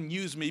God can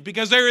use me?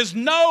 Because there is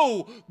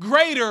no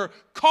greater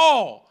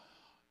call.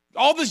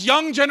 All this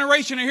young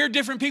generation, I hear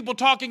different people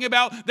talking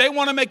about they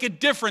want to make a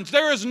difference.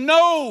 There is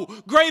no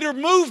greater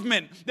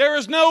movement. There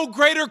is no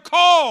greater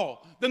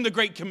call than the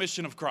Great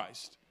Commission of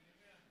Christ.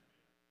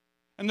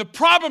 And the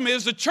problem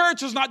is the church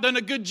has not done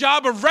a good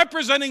job of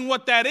representing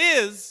what that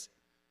is.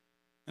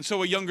 And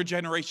so a younger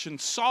generation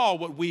saw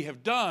what we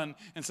have done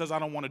and says, I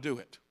don't want to do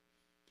it.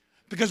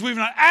 Because we've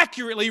not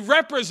accurately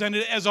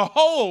represented as a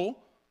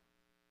whole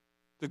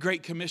the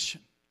Great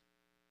Commission.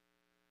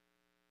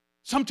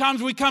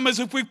 Sometimes we come as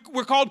if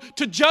we're called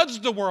to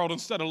judge the world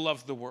instead of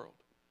love the world.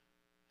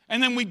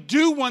 And then we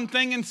do one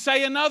thing and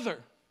say another.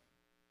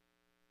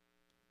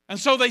 And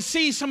so they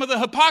see some of the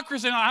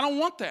hypocrisy, and I don't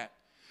want that.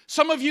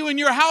 Some of you in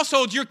your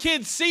households, your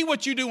kids see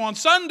what you do on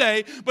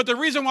Sunday, but the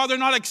reason why they're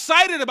not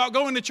excited about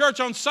going to church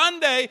on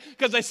Sunday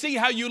because they see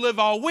how you live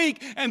all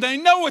week and they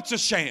know it's a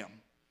sham.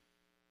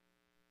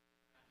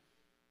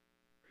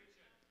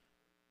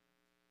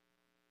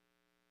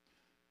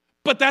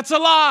 But that's a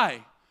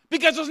lie,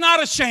 because it's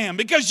not a sham,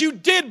 because you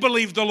did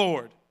believe the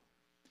Lord.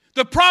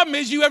 The problem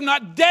is you have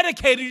not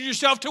dedicated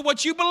yourself to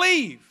what you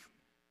believe.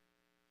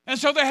 And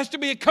so there has to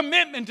be a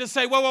commitment to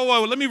say,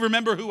 whoa, let me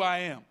remember who I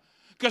am.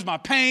 Because my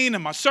pain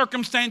and my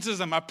circumstances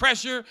and my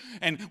pressure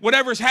and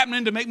whatever's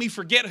happening to make me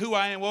forget who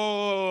I am.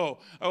 Whoa.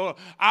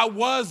 I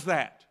was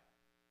that.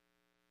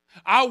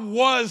 I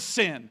was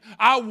sin.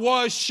 I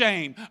was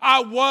shame.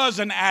 I was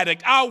an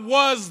addict. I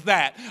was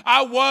that.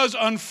 I was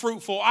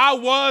unfruitful. I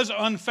was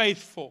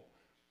unfaithful.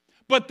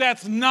 But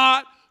that's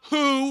not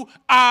who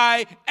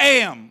I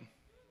am.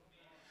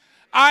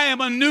 I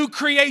am a new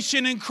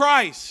creation in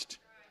Christ.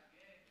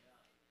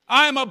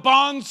 I am a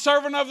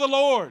bondservant of the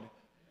Lord.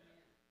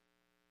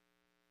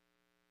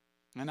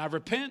 And I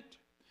repent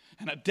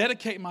and I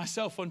dedicate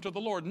myself unto the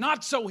Lord.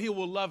 Not so He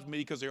will love me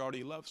because He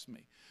already loves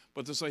me,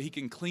 but so He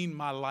can clean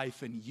my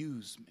life and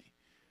use me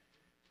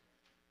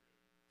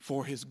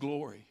for His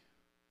glory.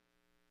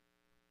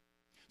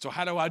 So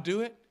how do I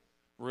do it?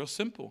 Real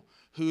simple.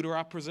 Who do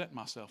I present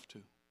myself to?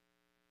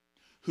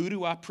 Who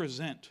do I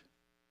present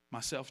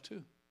myself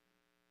to?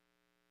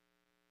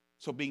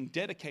 So being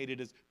dedicated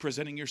is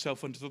presenting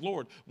yourself unto the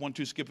Lord. 1,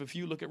 2, skip a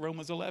few. Look at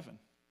Romans 11.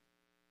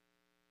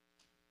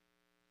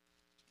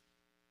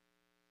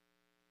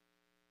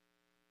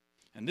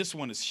 And this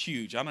one is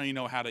huge. I don't even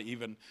know how to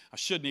I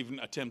shouldn't even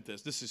attempt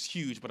this. This is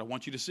huge, but I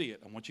want you to see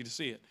it. I want you to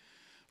see it.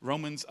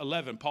 Romans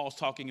 11, Paul's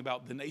talking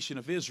about the nation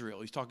of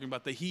Israel. He's talking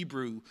about the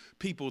Hebrew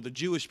people, the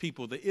Jewish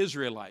people, the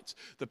Israelites,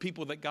 the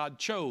people that God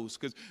chose.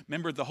 Because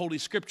remember the Holy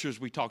Scriptures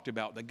we talked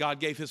about, that God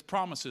gave His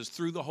promises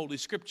through the Holy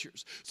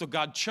Scriptures. So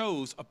God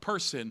chose a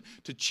person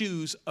to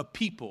choose a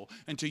people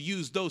and to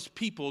use those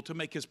people to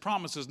make His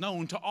promises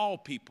known to all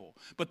people.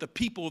 But the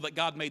people that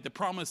God made the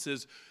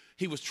promises,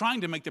 He was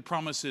trying to make the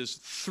promises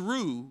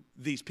through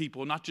these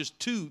people, not just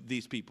to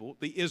these people,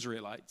 the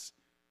Israelites,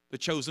 the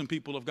chosen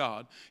people of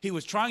God. He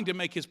was trying to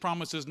make His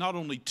promises not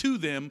only to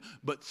them,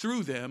 but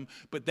through them.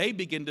 But they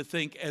begin to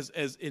think, as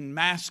in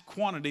mass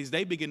quantities,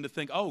 they begin to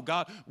think, oh,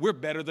 God, we're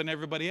better than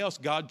everybody else.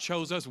 God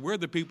chose us. We're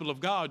the people of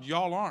God.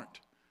 Y'all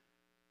aren't.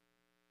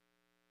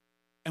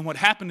 And what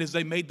happened is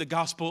they made the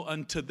gospel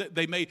unto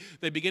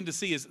they begin to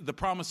see is the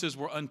promises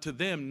were unto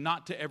them,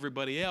 not to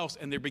everybody else,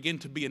 and there begin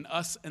to be an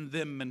us and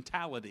them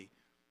mentality.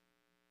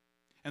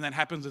 And that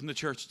happens in the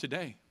church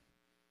today.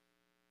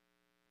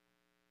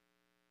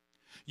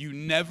 You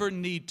never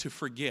need to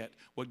forget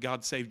what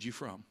God saved you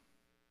from.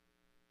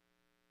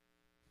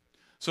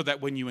 So that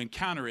when you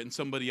encounter it in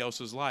somebody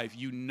else's life,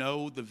 you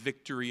know the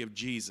victory of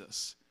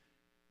Jesus.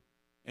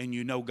 And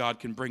you know God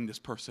can bring this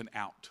person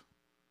out.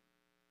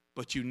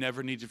 But you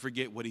never need to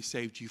forget what He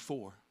saved you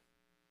for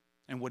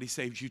and what He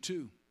saved you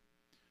to.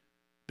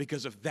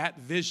 Because if that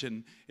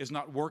vision is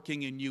not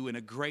working in you in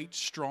a great,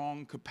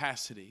 strong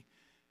capacity,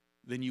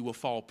 then you will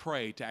fall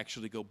prey to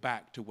actually go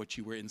back to what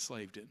you were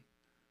enslaved in.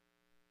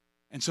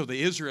 And so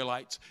the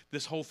Israelites,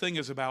 this whole thing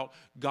is about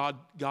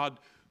God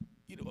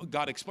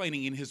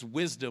explaining in His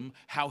wisdom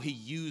how He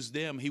used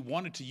them. He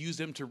wanted to use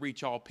them to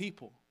reach all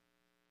people.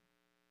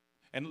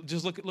 And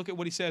just look at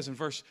what He says in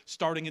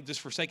starting at, just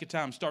for sake of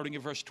time, starting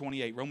at verse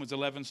 28. Romans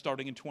 11,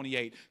 starting in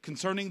 28.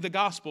 Concerning the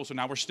gospel, so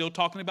now we're still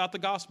talking about the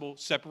gospel,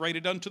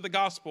 separated unto the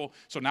gospel.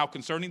 So now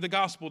concerning the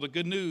gospel, the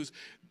good news,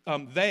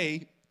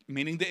 they,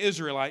 meaning the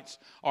Israelites,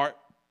 are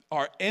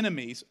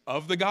enemies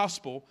of the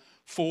gospel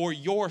for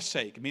your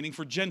sake, meaning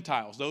for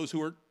Gentiles, those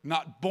who are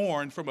not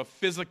born from a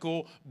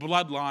physical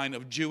bloodline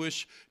of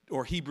Jewish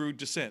or Hebrew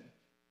descent.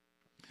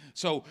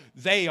 So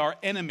they are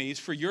enemies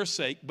for your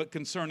sake, but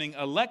concerning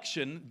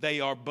election, they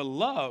are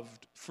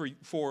beloved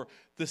for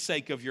the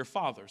sake of your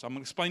fathers. I'm going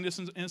to explain this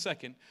in a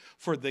second.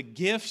 For the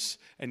gifts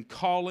and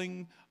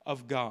calling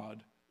of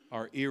God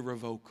are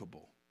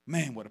irrevocable.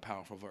 Man, what a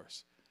powerful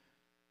verse.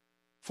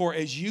 For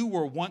as you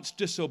were once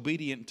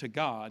disobedient to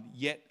God,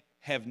 yet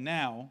have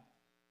now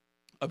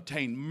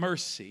obtained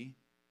mercy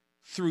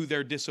through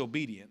their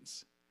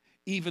disobedience,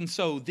 even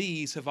so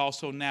these have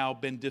also now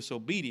been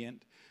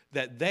disobedient,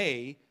 that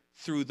they,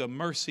 through the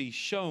mercy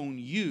shown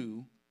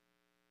you,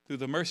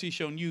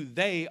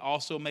 they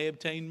also may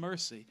obtain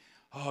mercy.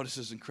 Oh, this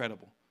is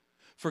incredible.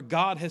 For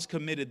God has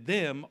committed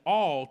them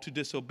all to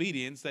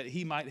disobedience, that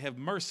He might have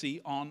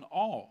mercy on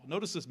all.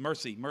 Notice this: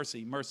 mercy,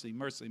 mercy, mercy,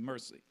 mercy,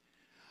 mercy.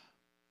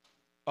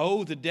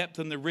 Oh, the depth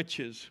and the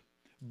riches,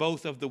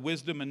 both of the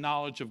wisdom and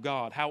knowledge of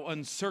God. How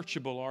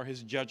unsearchable are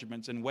his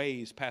judgments and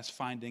ways past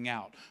finding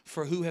out.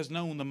 For who has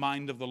known the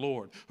mind of the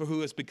Lord? Or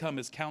who has become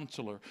his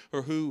counselor?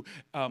 Or who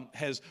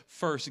has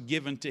first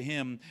given to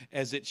him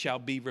as it shall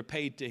be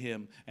repaid to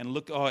him? And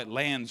look, it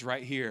lands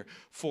right here.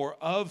 For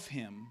of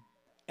him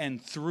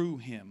and through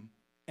him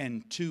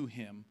and to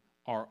him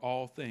are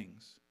all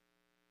things,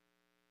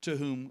 to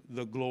whom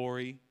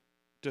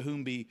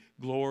be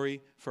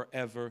glory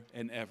forever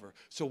and ever.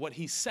 So what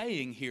he's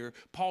saying here,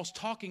 Paul's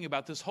talking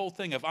about this whole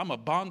thing of I'm a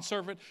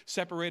bondservant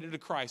separated to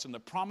Christ and the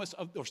promise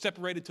of, or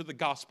separated to the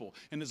gospel.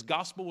 And this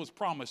gospel was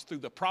promised through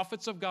the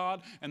prophets of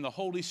God and the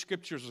holy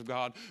scriptures of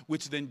God,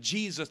 which then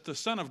Jesus, the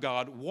Son of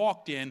God,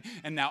 walked in.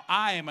 And now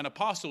I am an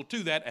apostle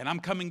to that, and I'm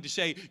coming to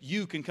say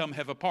you can come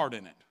have a part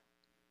in it.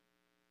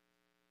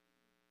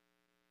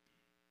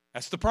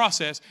 That's the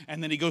process.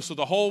 And then he goes through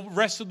the whole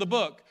rest of the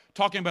book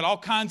talking about all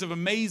kinds of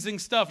amazing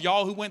stuff.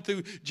 Y'all who went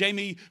through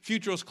Jamie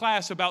Futrell's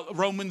class about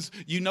Romans,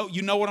 you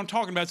know what I'm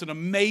talking about. It's an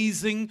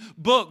amazing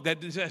book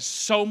that has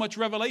so much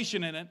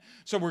revelation in it.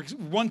 So we're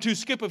 1-2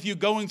 skip a few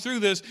going through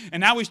this.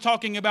 And now he's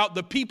talking about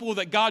the people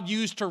that God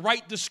used to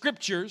write the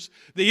scriptures,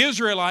 the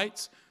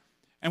Israelites.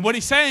 And what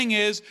he's saying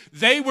is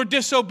they were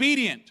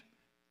disobedient.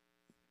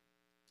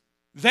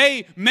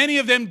 Many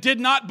of them did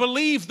not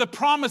believe the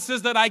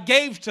promises that I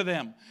gave to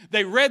them.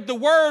 They read the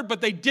word,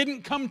 but they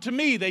didn't come to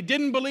me. They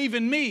didn't believe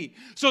in me.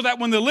 So that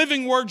when the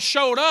living word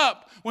showed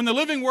up,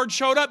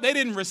 they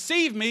didn't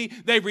receive me,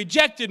 they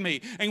rejected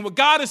me. And what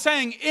God is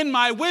saying, in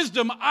my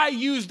wisdom, I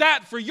use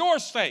that for your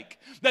sake.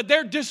 That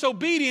their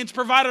disobedience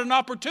provided an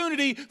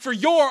opportunity for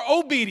your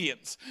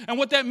obedience. And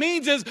what that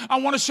means is I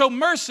want to show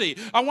mercy.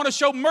 I want to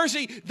show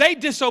mercy. They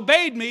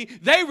disobeyed me.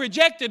 They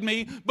rejected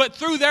me. But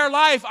through their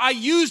life, I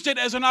used it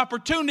as an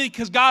opportunity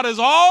because God is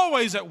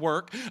always at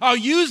work. I'll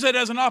use it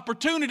as an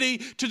opportunity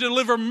to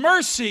deliver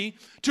mercy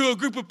to a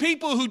group of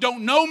people who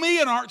don't know me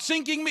and aren't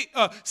seeking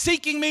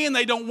me and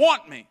they don't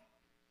want me.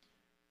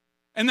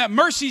 And that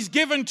mercy is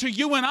given to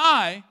you and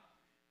I.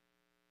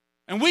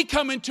 And we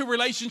come into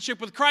relationship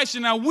with Christ,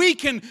 and now we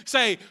can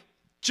say,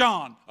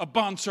 John, a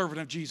bondservant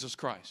of Jesus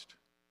Christ,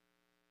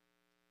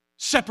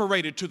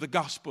 separated to the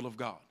gospel of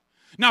God.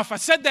 Now, if I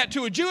said that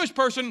to a Jewish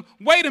person,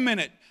 wait a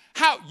minute.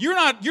 How? You're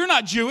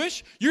not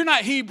Jewish. You're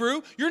not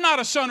Hebrew. You're not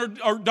a son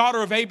or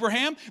daughter of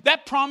Abraham.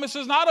 That promise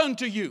is not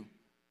unto you.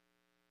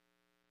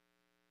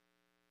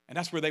 And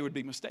that's where they would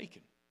be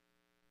mistaken,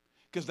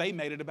 because they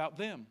made it about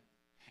them.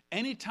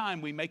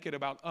 Anytime we make it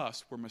about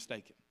us, we're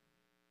mistaken.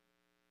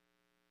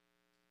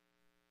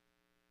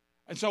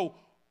 And so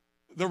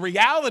the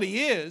reality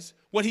is,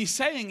 what he's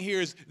saying here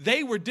is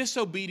they were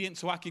disobedient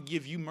so I could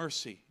give you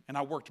mercy. And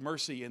I worked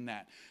mercy in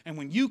that. And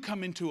when you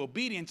come into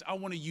obedience, I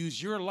want to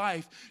use your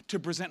life to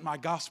present my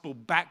gospel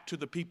back to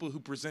the people who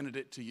presented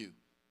it to you.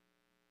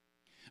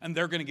 And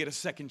they're going to get a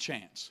second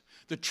chance.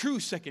 The true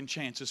second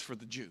chance is for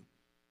the Jew.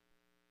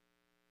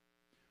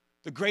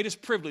 The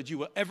greatest privilege you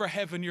will ever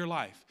have in your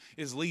life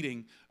is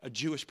leading a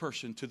Jewish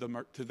person to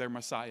their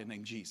Messiah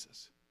named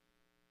Jesus.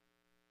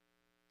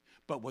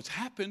 But what's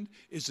happened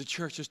is the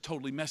church has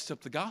totally messed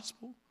up the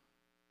gospel.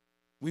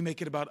 We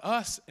make it about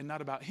us and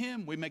not about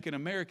him. We make it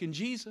American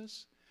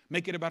Jesus.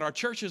 Make it about our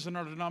churches and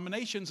our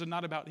denominations and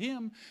not about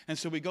him. And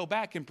so we go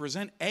back and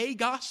present a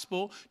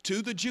gospel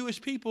to the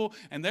Jewish people,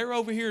 and they're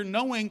over here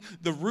knowing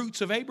the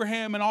roots of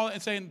Abraham and all,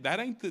 and saying, that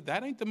ain't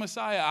the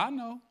Messiah I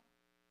know.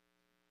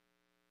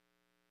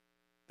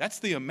 That's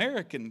the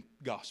American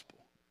gospel.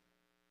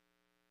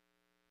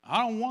 I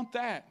don't want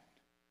that.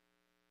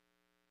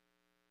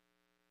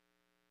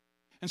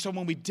 And so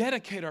when we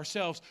dedicate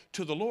ourselves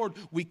to the Lord,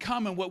 we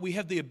come, and what we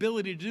have the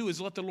ability to do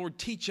is let the Lord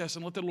teach us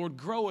and let the Lord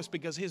grow us,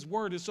 because his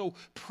word is so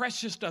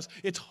precious to us.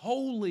 It's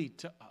holy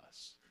to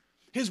us.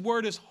 His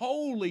word is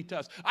holy to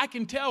us. I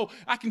can tell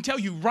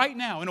you right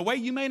now, in a way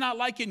you may not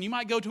like it, and you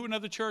might go to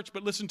another church,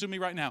 but listen to me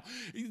right now.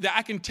 That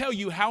I can tell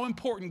you how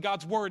important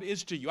God's word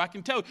is to you.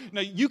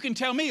 Now you can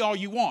tell me all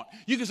you want.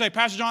 You can say,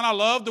 Pastor John, I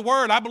love the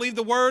word. I believe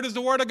the word is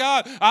the word of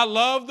God. I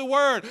love the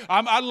word.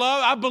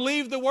 I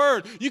believe the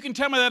word. You can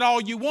tell me that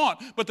all you want.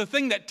 But the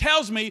thing that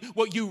tells me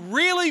what you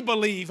really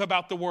believe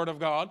about the word of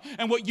God,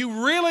 and what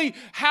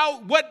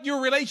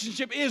your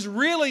relationship is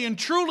really and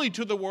truly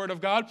to the word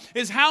of God,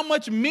 is how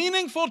much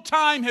meaningful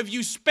time have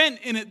you spent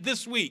in it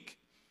this week?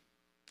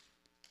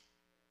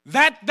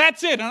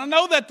 That's it. And I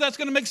know that's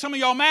going to make some of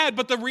y'all mad,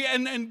 but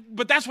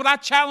but that's what I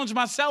challenge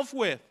myself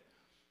with.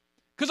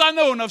 Because I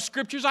know enough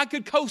scriptures, I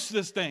could coast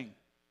this thing.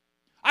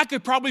 I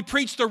could probably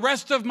preach the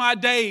rest of my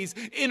days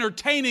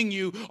entertaining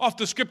you off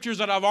the scriptures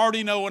that I've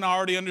already know and I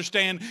already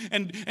understand,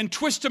 and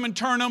twist them and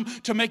turn them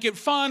to make it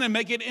fun and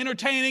make it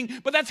entertaining.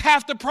 But that's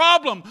half the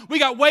problem. We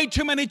got way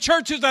too many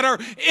churches that are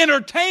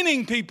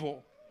entertaining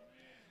people,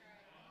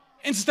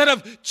 instead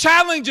of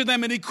challenging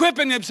them and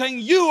equipping them, saying,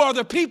 you are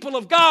the people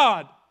of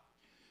God.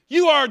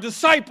 You are a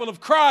disciple of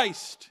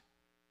Christ.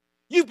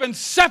 You've been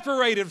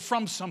separated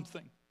from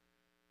something.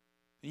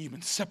 And you've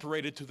been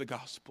separated to the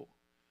gospel.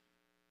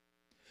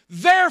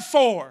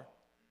 Therefore,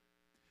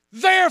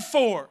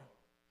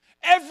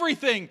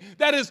 everything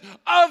that is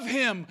of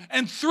him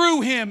and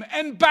through him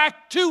and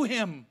back to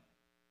him.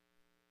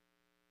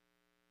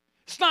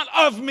 It's not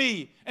of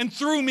me and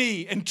through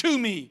me and to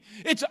me.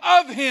 It's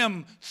of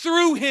him,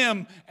 through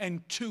him,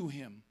 and to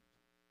him.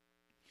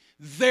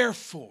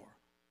 Therefore,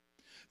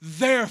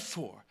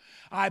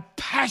 I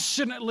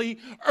passionately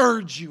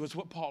urge you, is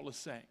what Paul is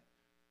saying,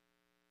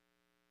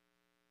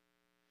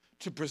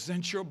 to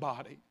present your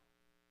body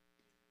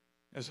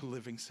as a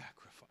living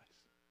sacrifice.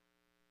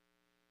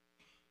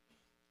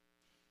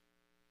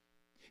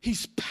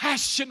 He's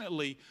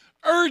passionately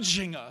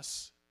urging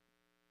us,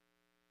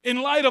 in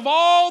light of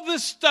all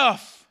this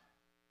stuff,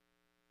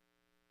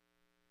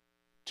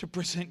 to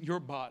present your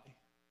body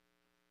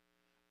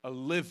a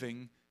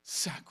living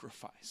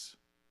sacrifice.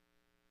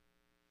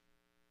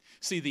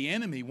 See, the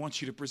enemy wants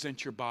you to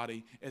present your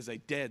body as a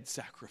dead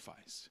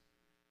sacrifice.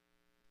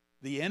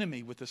 The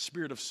enemy, with the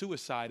spirit of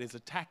suicide, is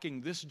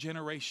attacking this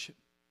generation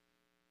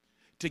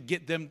to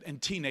get them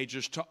and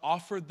teenagers to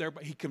offer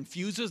he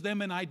confuses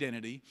them in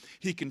identity.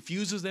 He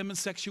confuses them in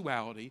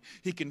sexuality.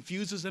 He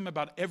confuses them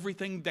about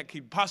everything that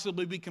could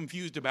possibly be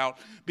confused about,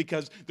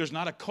 because there's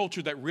not a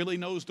culture that really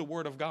knows the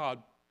Word of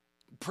God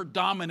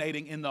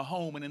predominating in the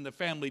home and in the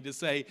family to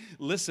say,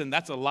 listen,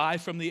 that's a lie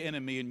from the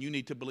enemy and you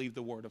need to believe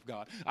the Word of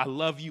God. I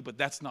love you, but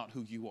that's not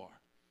who you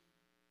are.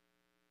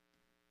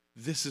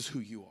 This is who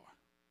you are.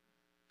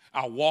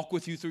 I'll walk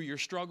with you through your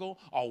struggle.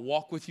 I'll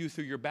walk with you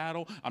through your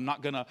battle. I'm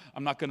not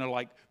gonna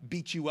like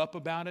beat you up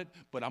about it,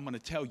 but I'm gonna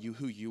tell you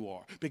who you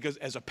are. Because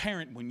as a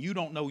parent, when you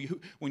don't know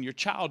when your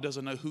child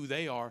doesn't know who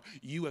they are,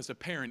 you as a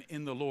parent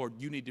in the Lord,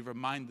 you need to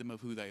remind them of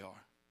who they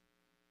are.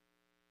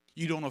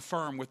 You don't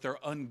affirm with their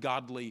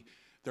ungodly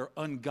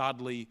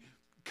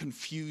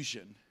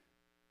confusion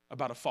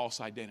about a false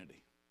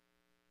identity.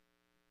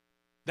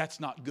 That's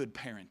not good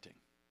parenting.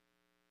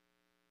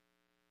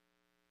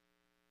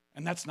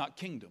 And that's not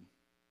kingdom.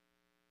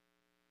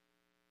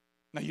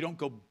 Now, you don't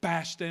go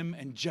bash them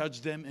and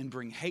judge them and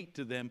bring hate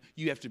to them.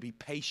 You have to be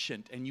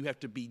patient and you have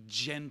to be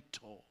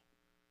gentle.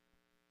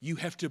 You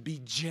have to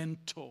be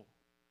gentle.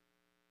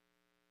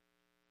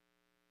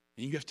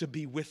 And you have to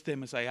be with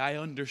them and say, I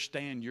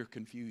understand your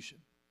confusion.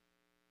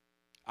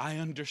 I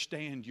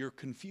understand your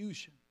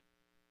confusion.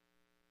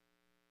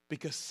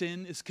 Because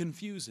sin is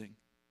confusing.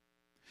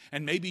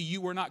 And maybe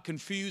you were not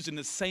confused in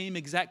the same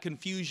exact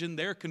confusion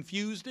they're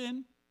confused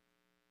in,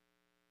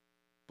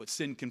 but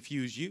sin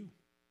confused you.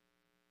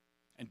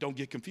 And don't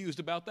get confused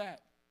about that.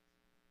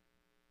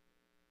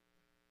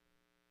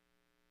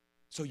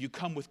 So you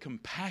come with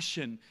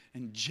compassion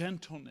and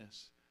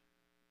gentleness,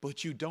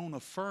 but you don't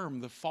affirm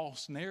the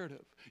false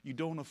narrative. You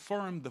don't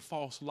affirm the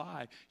false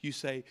lie. You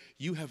say,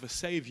 you have a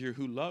Savior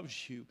who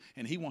loves you,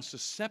 and He wants to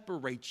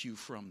separate you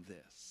from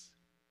this.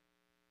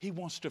 He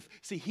wants to,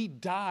 see, He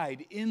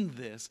died in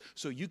this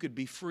so you could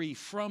be free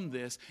from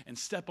this and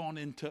step on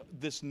into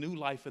this new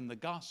life in the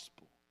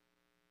gospel.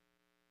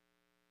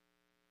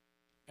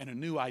 And a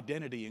new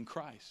identity in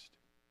Christ.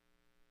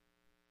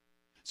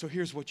 So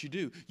here's what you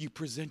do. You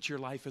present your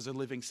life as a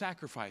living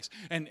sacrifice.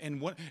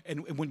 And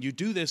when you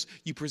do this,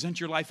 you present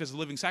your life as a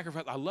living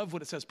sacrifice. I love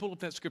what it says. Pull up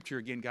that scripture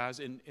again, guys,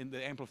 in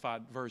the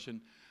Amplified version.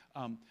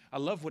 I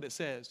love what it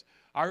says.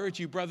 I urge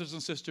you, brothers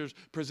and sisters,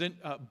 present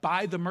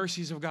by the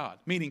mercies of God.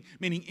 Meaning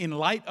in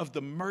light of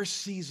the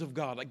mercies of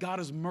God. Like God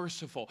is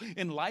merciful.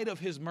 In light of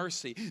His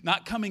mercy.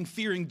 Not coming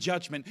fearing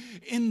judgment.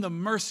 In the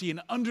mercy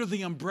and under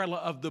the umbrella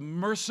of the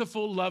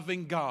merciful,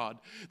 loving God.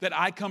 That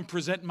I come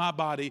present my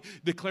body,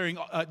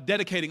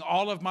 dedicating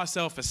all of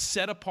myself as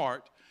set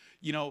apart.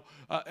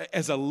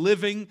 As a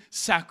living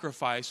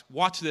sacrifice.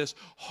 Watch this.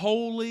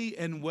 Holy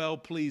and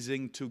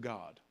well-pleasing to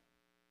God.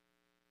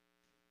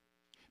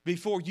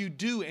 Before you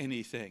do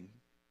anything,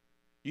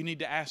 you need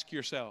to ask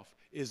yourself,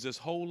 is this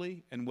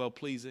holy and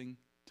well-pleasing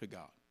to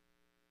God?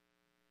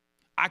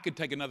 I could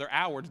take another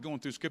hour going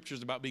through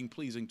scriptures about being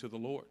pleasing to the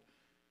Lord.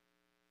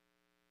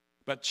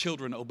 About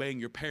children obeying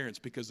your parents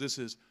because this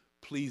is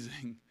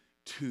pleasing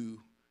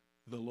to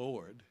the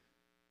Lord.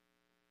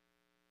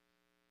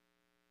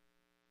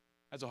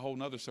 That's a whole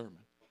nother sermon.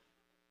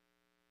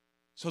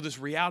 So this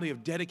reality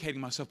of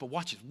dedicating myself, but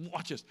watch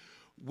this,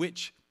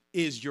 which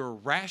is your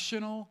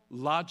rational,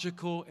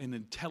 logical, and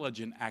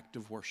intelligent act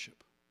of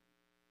worship.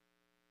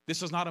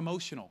 This is not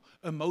emotional.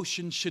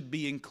 Emotion should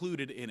be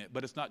included in it,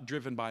 but it's not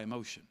driven by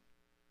emotion.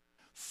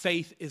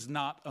 Faith is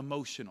not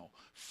emotional.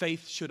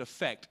 Faith should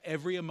affect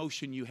every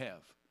emotion you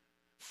have.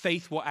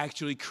 Faith will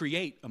actually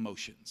create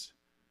emotions,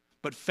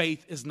 but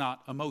faith is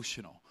not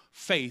emotional.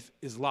 Faith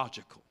is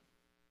logical.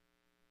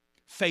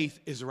 Faith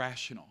is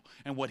rational.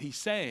 And what he's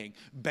saying,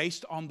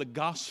 based on the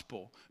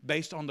gospel,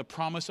 based on the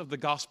promise of the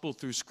gospel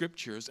through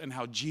scriptures and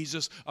how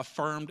Jesus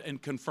affirmed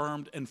and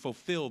confirmed and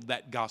fulfilled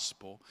that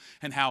gospel,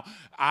 and how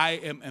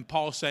and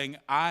Paul's saying,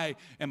 I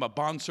am a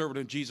bondservant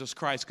of Jesus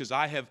Christ because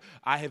I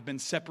have been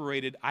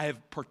separated. I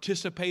have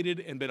participated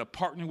and been a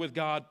partner with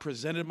God,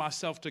 presented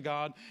myself to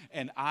God,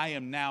 and I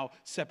am now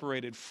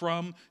separated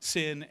from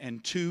sin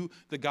and to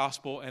the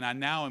gospel, and I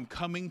now am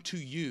coming to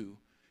you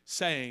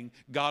saying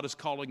God is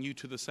calling you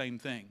to the same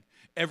thing.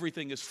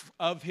 Everything is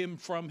of him,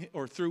 from him,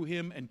 or through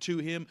him, and to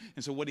him.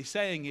 And so what he's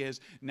saying is,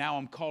 now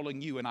I'm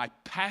calling you, and I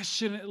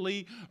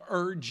passionately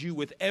urge you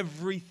with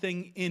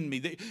everything in me.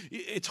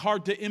 It's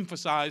hard to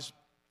emphasize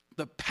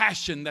the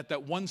passion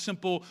that one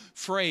simple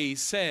phrase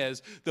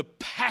says, the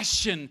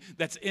passion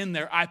that's in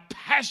there. I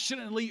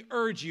passionately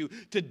urge you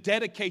to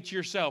dedicate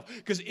yourself.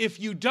 Because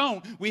if you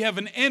don't, we have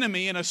an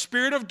enemy and a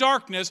spirit of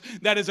darkness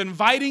that is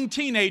inviting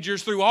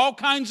teenagers through all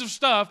kinds of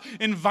stuff,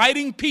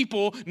 inviting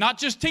people, not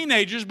just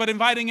teenagers, but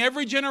inviting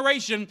every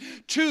generation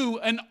to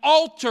an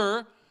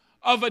altar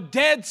of a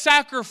dead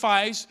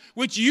sacrifice,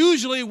 which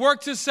usually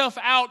works itself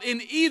out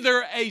in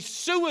either a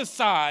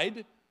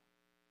suicide.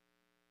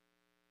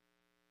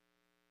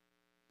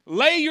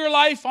 Lay your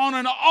life on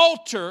an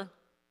altar,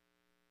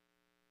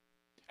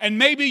 and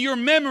maybe your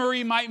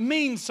memory might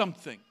mean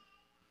something.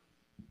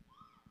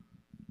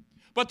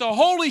 But the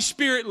Holy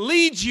Spirit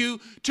leads you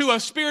to a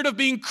spirit of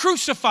being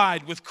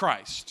crucified with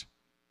Christ,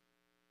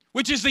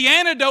 which is the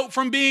antidote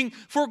from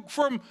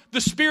the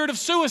spirit of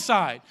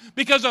suicide.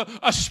 Because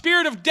a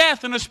spirit of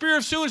death and a spirit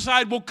of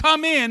suicide will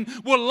come in,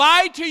 will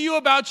lie to you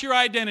about your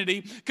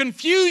identity,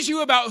 confuse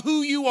you about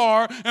who you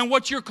are and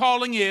what your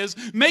calling is,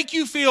 make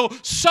you feel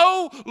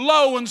so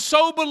low and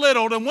so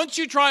belittled. And once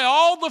you try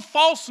all the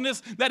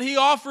falseness that he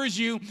offers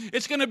you,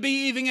 it's going to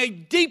be even a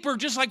deeper,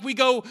 just like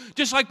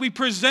we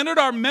presented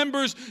our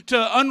members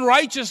to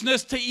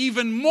unrighteousness, to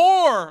even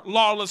more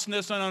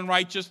lawlessness and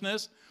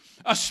unrighteousness.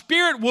 A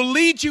spirit will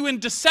lead you in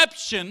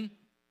deception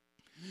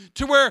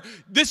to where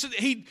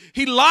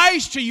he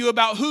lies to you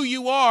about who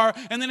you are,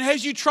 and then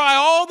as you try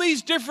all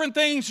these different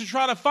things to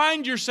try to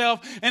find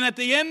yourself, and at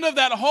the end of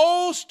that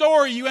whole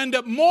story, you end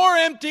up more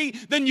empty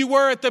than you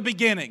were at the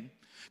beginning.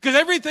 Because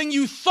everything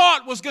you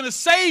thought was going to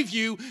save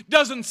you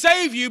doesn't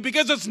save you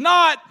because it's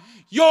not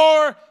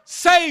your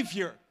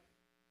Savior.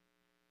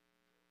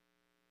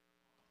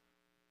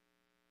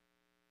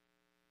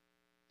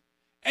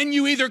 And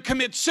you either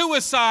commit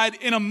suicide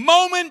in a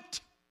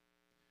moment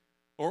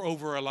or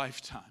over a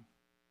lifetime,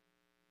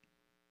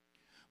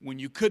 when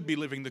you could be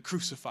living the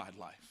crucified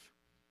life.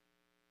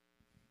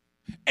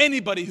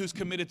 Anybody who's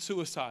committed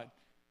suicide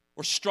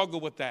or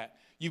struggled with that,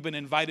 you've been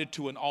invited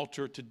to an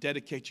altar to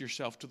dedicate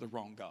yourself to the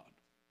wrong God.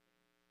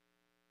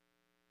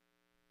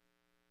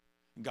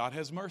 God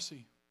has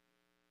mercy.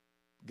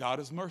 God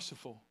is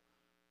merciful.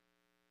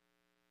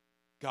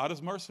 God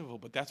is merciful,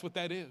 but that's what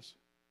that is.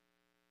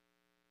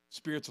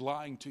 Spirit's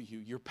lying to you,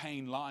 your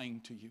pain lying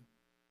to you.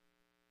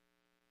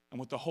 And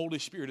what the Holy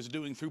Spirit is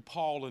doing through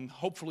Paul and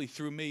hopefully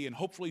through me and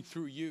hopefully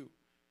through you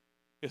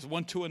is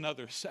one to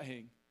another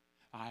saying,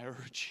 I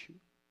urge you,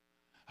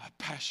 I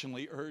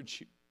passionately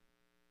urge you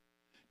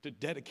to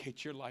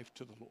dedicate your life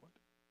to the Lord.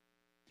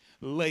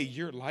 Lay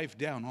your life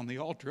down on the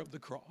altar of the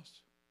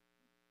cross.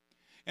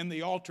 And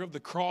the altar of the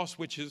cross,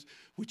 which is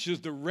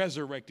the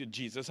resurrected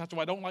Jesus. That's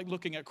why I don't like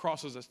looking at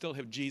crosses that still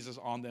have Jesus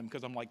on them,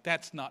 because I'm like,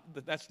 that's not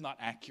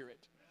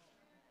accurate.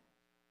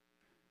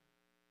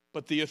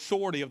 But the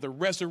authority of the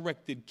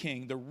resurrected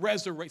King,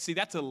 see,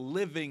 that's a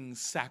living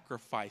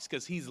sacrifice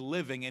because he's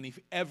living and he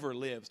ever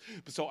lives.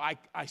 So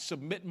I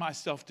submit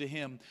myself to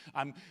him.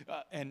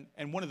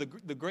 And one of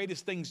the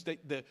greatest things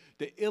that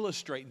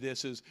illustrate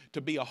this is to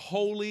be a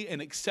holy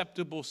and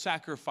acceptable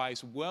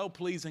sacrifice,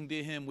 well-pleasing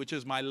to him, which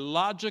is my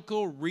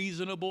logical,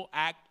 reasonable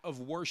act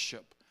of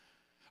worship.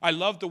 I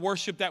love the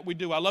worship that we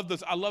do. I love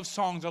this. I love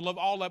songs. I love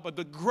all that. But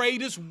the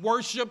greatest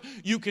worship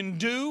you can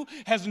do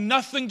has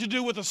nothing to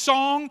do with a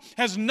song,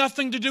 has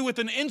nothing to do with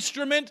an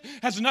instrument,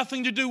 has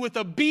nothing to do with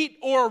a beat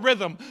or a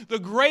rhythm. The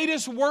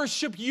greatest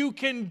worship you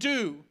can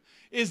do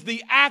is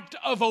the act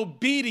of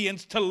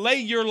obedience to lay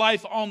your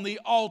life on the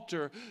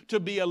altar to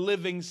be a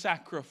living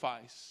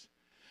sacrifice.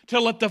 To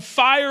let the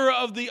fire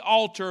of the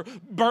altar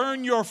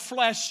burn your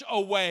flesh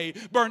away.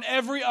 Burn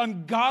every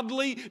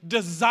ungodly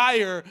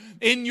desire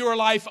in your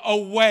life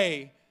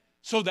away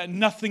so that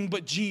nothing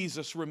but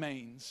Jesus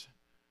remains.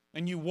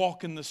 And you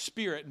walk in the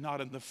Spirit,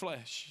 not in the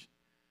flesh.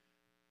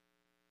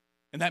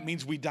 And that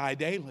means we die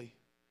daily.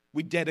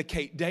 We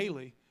dedicate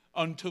daily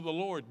unto the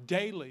Lord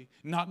daily.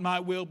 Not my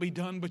will be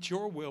done, but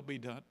your will be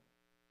done.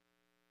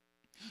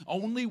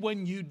 Only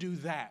when you do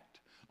that,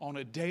 on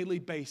a daily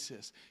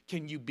basis,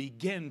 can you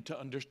begin to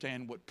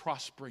understand what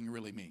prospering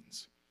really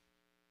means.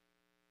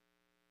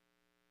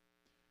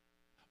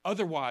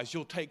 Otherwise,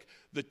 you'll take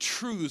the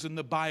truths in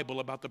the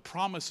Bible about the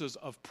promises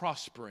of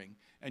prospering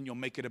and you'll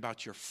make it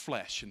about your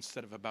flesh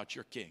instead of about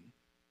your King.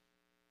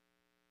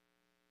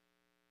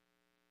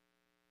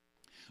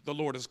 The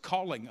Lord is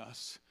calling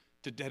us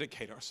to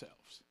dedicate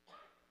ourselves.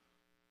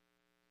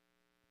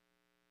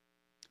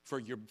 For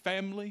your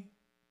family,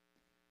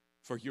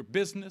 for your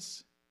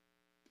business,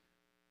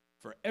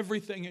 for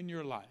everything in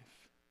your life,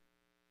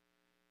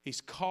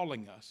 he's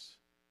calling us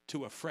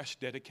to a fresh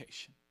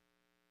dedication.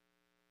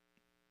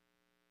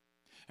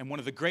 And one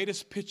of the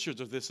greatest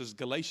pictures of this is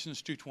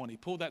Galatians 2:20.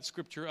 Pull that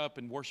scripture up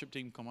and worship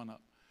team, come on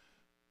up.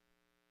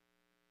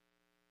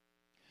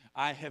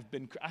 I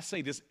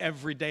say this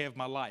every day of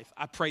my life.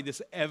 I pray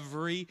this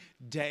every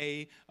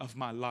day of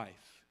my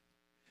life.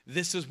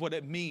 This is what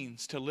it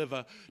means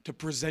to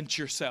present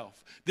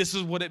yourself. This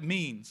is what it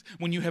means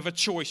when you have a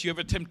choice, you have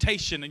a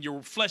temptation, and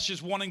your flesh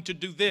is wanting to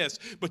do this,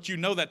 but you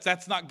know that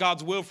that's not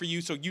God's will for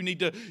you, so you need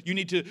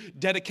to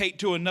dedicate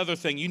to another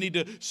thing. You need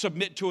to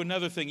submit to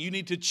another thing. You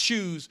need to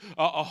choose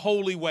a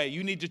holy way.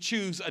 You need to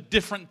choose a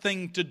different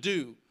thing to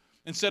do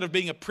instead of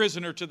being a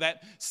prisoner to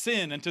that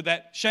sin and to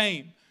that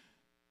shame.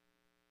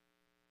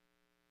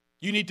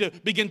 You need to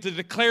begin to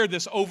declare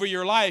this over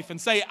your life and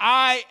say,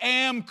 I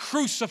am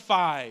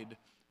crucified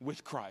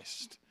with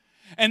Christ.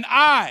 And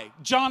I,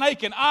 John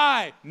Aiken,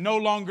 I no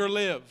longer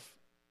live.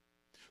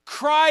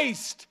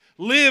 Christ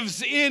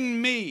lives in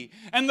me.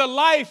 And the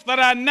life that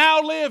I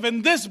now live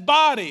in this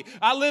body,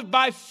 I live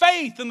by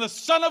faith in the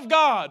Son of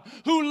God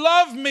who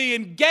loved me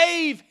and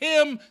gave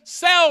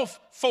himself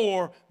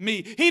for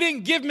me. He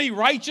didn't give me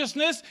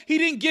righteousness. He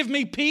didn't give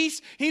me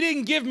peace. He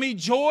didn't give me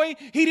joy.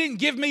 He didn't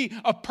give me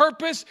a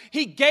purpose.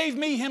 He gave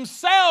me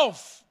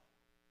himself.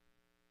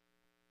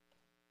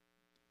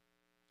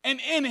 And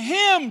in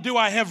him do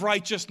I have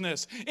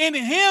righteousness. In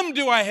him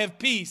do I have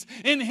peace.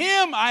 In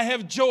him I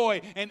have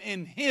joy. And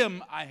in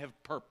him I have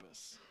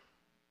purpose.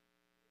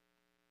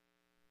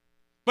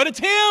 But it's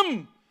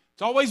him.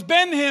 It's always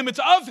been him. It's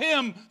of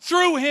him,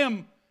 through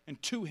him,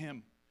 and to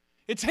him.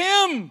 It's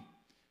him.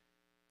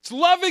 It's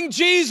loving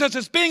Jesus.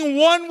 It's being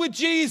one with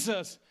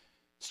Jesus.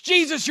 It's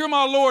Jesus, you're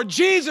my Lord.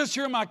 Jesus,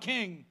 you're my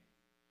King.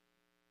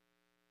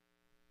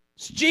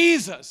 It's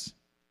Jesus.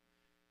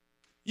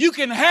 You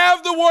can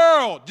have the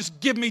world. Just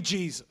give me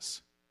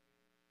Jesus.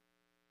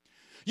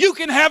 You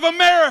can have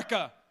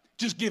America.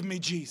 Just give me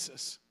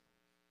Jesus.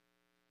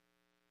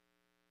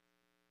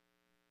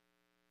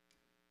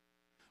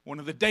 One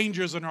of the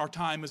dangers in our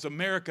time is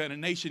America and a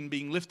nation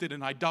being lifted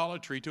in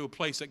idolatry to a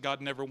place that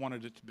God never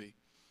wanted it to be.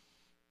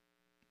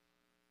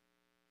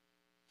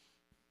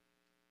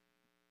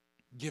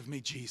 Give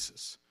me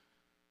Jesus.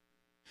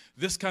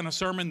 This kind of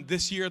sermon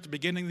this year at the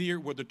beginning of the year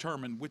will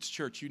determine which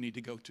church you need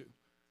to go to.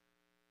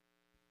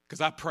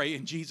 Because I pray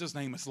in Jesus'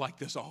 name it's like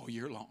this all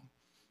year long.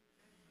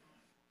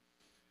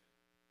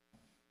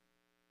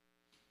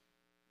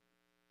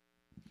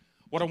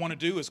 What I want to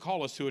do is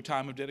call us to a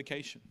time of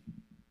dedication.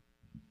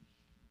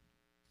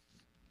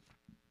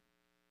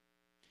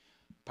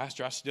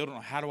 Pastor, I still don't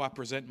know, how do I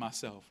present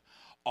myself?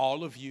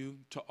 All of you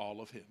to all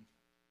of him.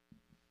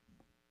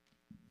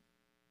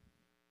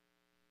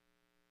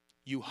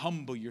 You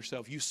humble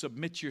yourself, you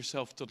submit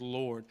yourself to the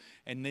Lord,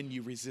 and then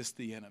you resist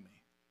the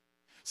enemy.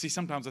 See,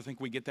 sometimes I think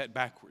we get that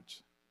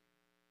backwards.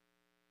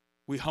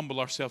 We humble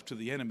ourselves to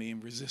the enemy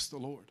and resist the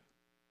Lord.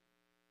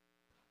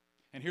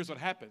 And here's what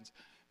happens.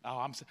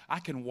 I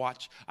can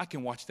watch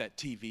that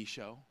TV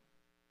show.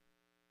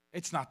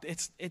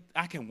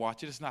 I can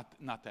watch it. It's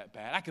not that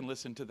bad. I can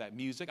listen to that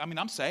music. I mean,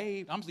 I'm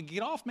saved.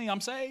 Get off me.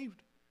 I'm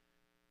saved.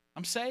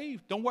 I'm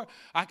saved. Don't worry.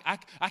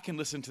 I can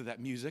listen to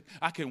that music.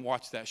 I can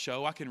watch that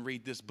show. I can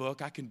read this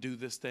book. I can do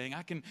this thing.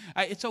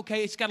 It's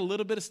okay. It's got a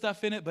little bit of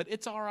stuff in it, but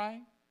it's all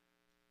right.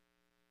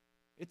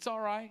 It's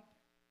all right.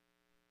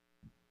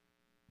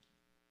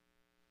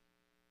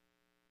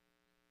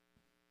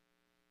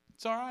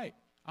 It's all right.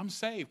 I'm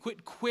saved.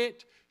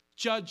 Quit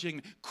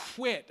judging.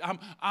 Quit.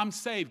 I'm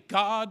saved.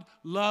 God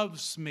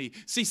loves me.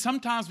 See,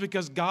 sometimes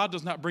because God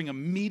does not bring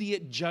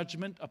immediate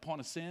judgment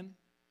upon a sin,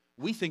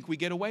 we think we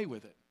get away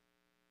with it.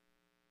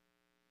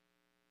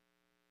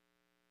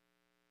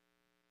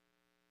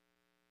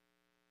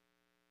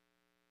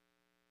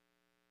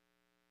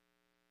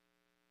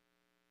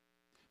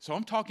 So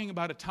I'm talking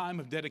about a time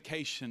of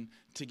dedication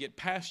to get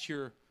past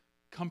your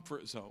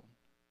comfort zone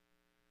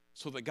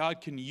so that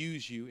God can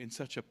use you in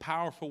such a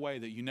powerful way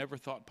that you never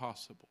thought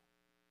possible.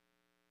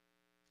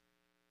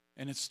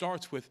 And it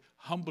starts with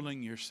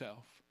humbling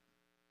yourself.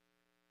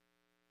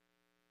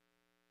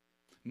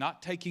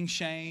 Not taking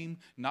shame,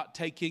 not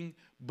taking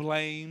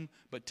blame,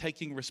 but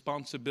taking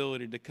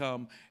responsibility to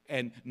come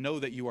and know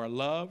that you are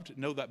loved,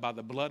 know that by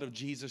the blood of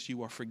Jesus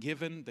you are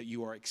forgiven, that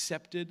you are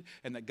accepted,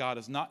 and that God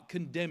is not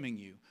condemning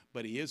you,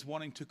 but he is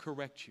wanting to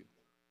correct you.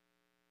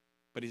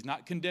 But he's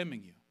not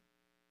condemning you.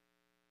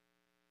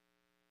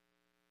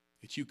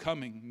 It's you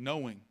coming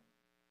knowing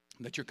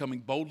that you're coming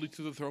boldly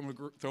to the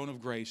throne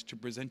of grace to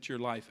present your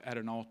life at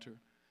an altar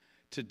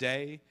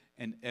today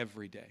and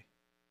every day.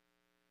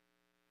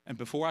 And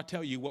before I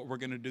tell you what we're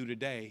going to do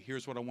today,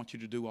 here's what I want you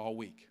to do all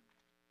week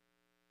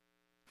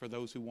for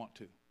those who want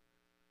to.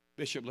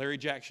 Bishop Larry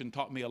Jackson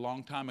taught me a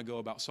long time ago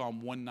about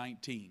Psalm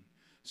 119.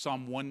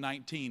 Psalm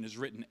 119 is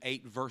written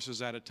 8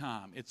 verses at a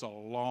time. It's a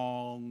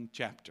long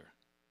chapter.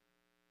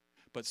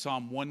 But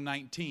Psalm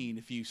 119,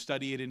 if you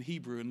study it in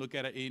Hebrew and look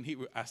at it in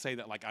Hebrew, I say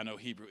that like I know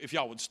Hebrew. If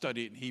y'all would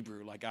study it in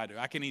Hebrew like I do.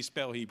 I can't even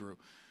spell Hebrew.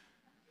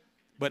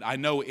 But I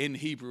know in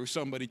Hebrew,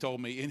 somebody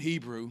told me in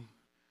Hebrew,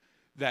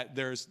 that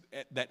there's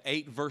that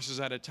 8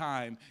 verses at a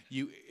time.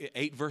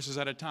 8 verses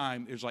at a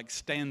time. There's like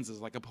stanzas,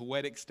 like a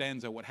poetic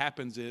stanza. What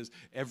happens is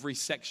every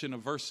section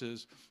of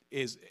verses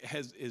is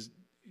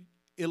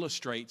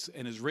illustrates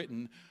and is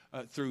written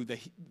through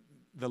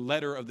the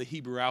letter of the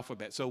Hebrew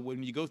alphabet. So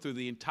when you go through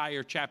the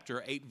entire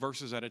chapter, 8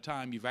 verses at a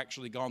time, you've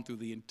actually gone through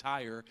the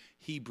entire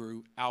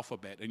Hebrew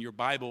alphabet. And your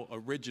Bible,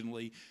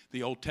 originally,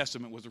 the Old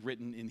Testament was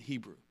written in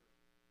Hebrew.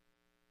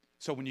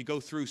 So when you go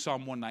through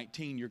Psalm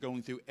 119, you're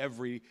going through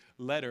every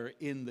letter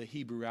in the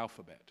Hebrew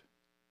alphabet,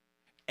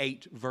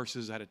 8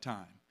 verses at a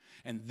time.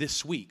 And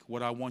this week,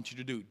 what I want you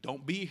to do,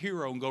 don't be a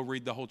hero and go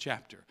read the whole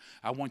chapter.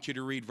 I want you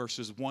to read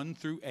verses 1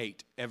 through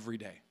 8 every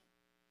day.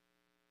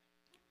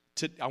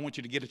 I want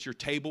you to get at your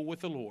table with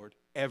the Lord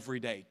every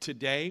day.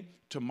 Today,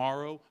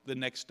 tomorrow, the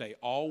next day,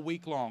 all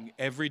week long,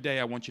 every day.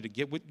 I want you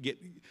to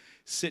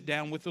sit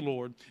down with the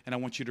Lord, and I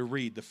want you to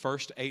read the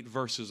first 8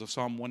 verses of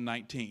Psalm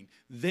 119.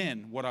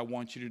 Then, what I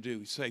want you to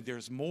do, say,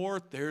 "There's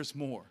more,"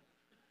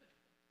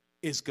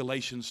 is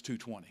Galatians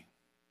 2:20.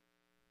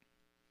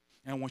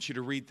 And I want you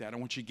to read that. I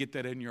want you to get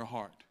that in your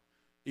heart.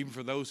 Even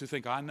for those who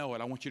think, "I know it,"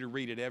 I want you to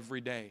read it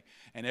every day.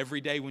 And every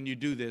day when you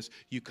do this,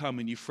 you come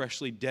and you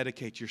freshly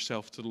dedicate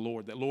yourself to the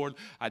Lord. That, "Lord,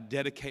 I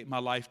dedicate my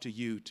life to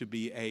you to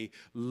be a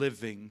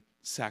living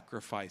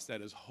sacrifice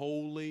that is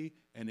holy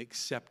and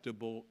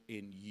acceptable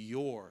in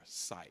your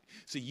sight."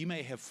 See, you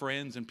may have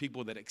friends and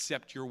people that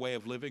accept your way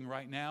of living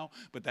right now,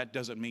 but that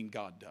doesn't mean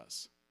God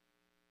does.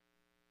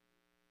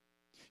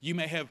 You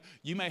may have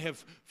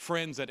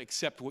friends that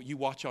accept what you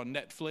watch on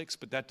Netflix,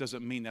 but that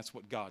doesn't mean that's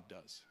what God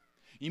does.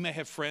 You may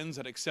have friends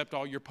that accept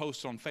all your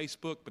posts on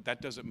Facebook, but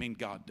that doesn't mean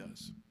God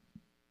does.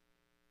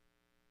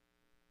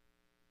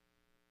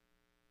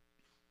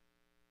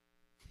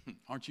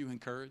 Aren't you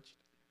encouraged?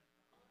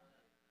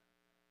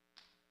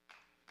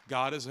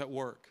 God is at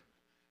work,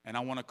 and I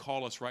want to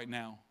call us right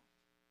now.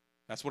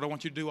 That's what I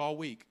want you to do all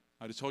week.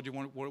 I just told you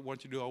what I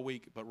want you to do all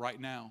week, but right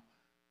now,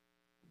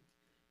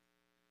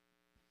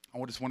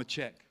 I just want to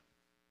check.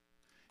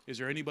 Is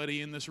there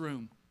anybody in this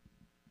room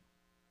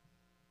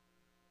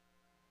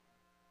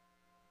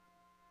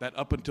that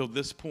up until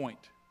this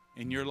point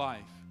in your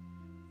life,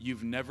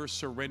 you've never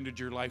surrendered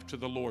your life to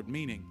the Lord?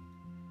 Meaning,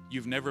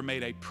 you've never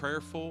made a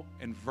prayerful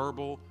and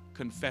verbal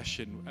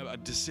confession, a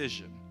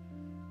decision,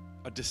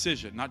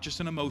 not just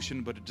an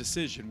emotion, but a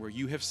decision where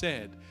you have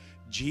said,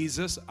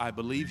 "Jesus, I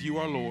believe you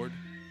are Lord,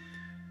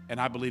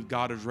 and I believe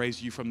God has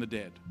raised you from the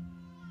dead."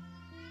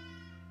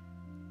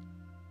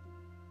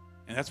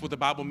 And that's what the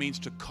Bible means,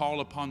 to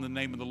call upon the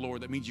name of the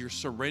Lord. That means you're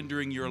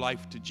surrendering your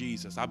life to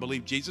Jesus. I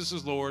believe Jesus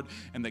is Lord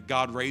and that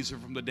God raised him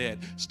from the dead.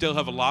 Still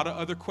have a lot of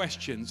other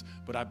questions,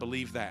 but I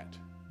believe that.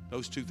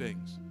 Those two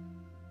things.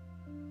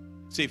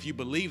 See, if you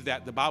believe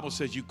that, the Bible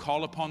says you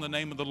call upon the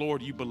name of the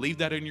Lord, you believe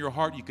that in your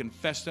heart, you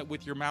confess that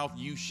with your mouth,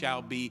 you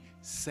shall be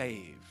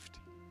saved.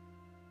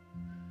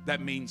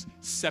 That means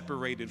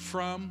separated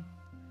from,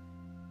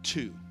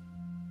 to.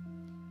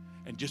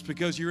 And just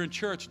because you're in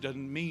church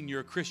doesn't mean you're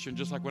a Christian.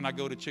 Just like when I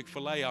go to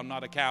Chick-fil-A, I'm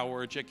not a cow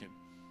or a chicken.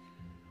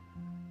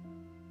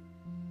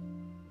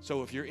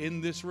 So if you're in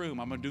this room,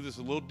 I'm going to do this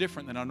a little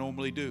different than I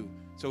normally do.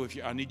 So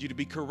I need you to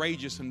be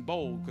courageous and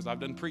bold, because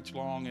I've done preach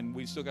long and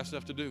we still got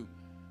stuff to do.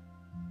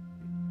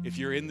 If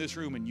you're in this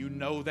room and you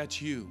know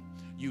that's you,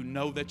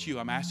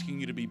 I'm asking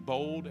you to be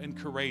bold and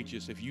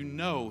courageous. If you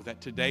know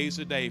that today's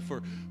a day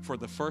for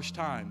the first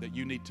time that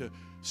you need to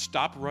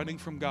stop running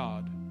from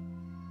God,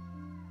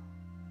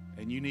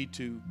 and you need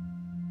to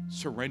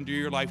surrender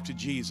your life to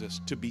Jesus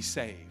to be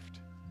saved.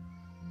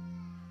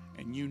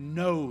 And you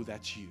know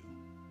that's you.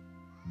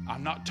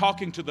 I'm not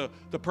talking to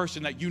the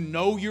person that you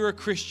know you're a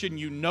Christian,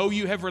 you know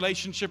you have a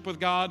relationship with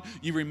God,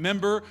 you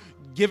remember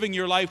giving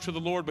your life to the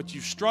Lord, but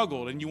you've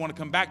struggled and you want to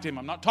come back to Him.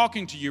 I'm not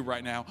talking to you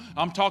right now.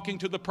 I'm talking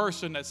to the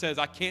person that says,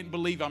 "I can't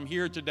believe I'm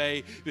here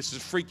today. This is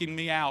freaking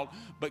me out,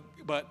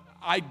 but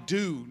I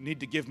do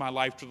need to give my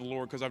life to the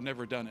Lord because I've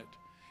never done it."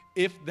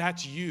 If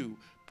that's you,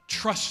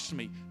 trust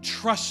me,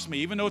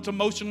 even though it's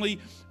emotionally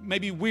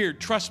maybe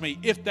weird, trust me,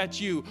 if that's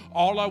you,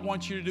 all I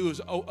want you to do is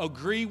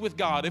agree with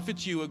God. If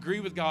it's you, agree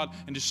with God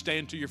and just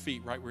stand to your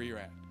feet right where you're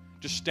at.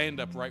 Just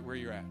stand up right where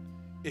you're at,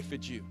 if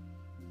it's you.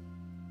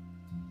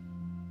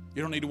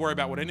 You don't need to worry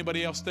about what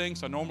anybody else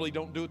thinks. I normally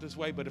don't do it this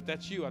way, but if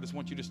that's you, I just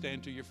want you to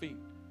stand to your feet.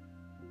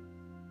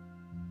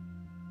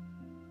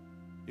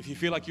 If you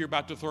feel like you're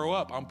about to throw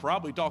up, I'm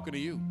probably talking to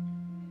you.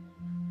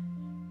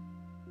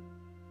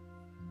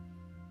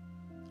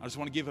 I just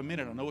want to give a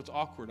minute. I know it's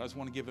awkward. I just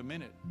want to give a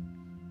minute.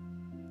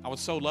 I would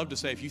so love to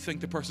say, if you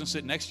think the person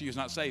sitting next to you is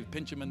not saved,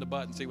 pinch him in the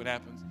butt and see what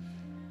happens.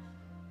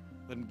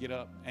 Let him get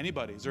up.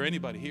 Anybody? Is there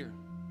anybody here?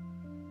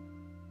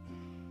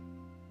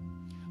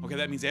 Okay,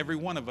 that means every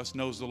one of us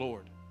knows the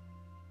Lord.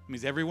 It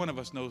means every one of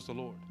us knows the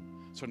Lord.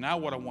 So now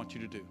what I want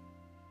you to do,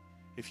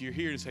 if you're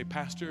here to say,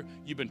 "Pastor,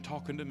 you've been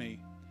talking to me,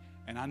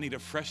 and I need a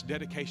fresh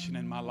dedication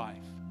in my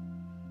life."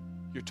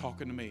 You're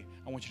talking to me.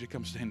 I want you to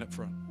come stand up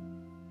front.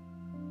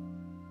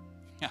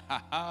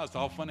 It's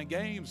all fun and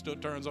games till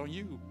it turns on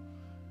you.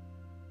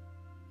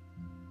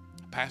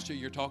 "Pastor,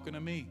 you're talking to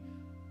me.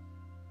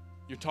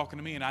 You're talking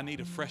to me, and I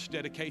need a fresh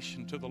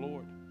dedication to the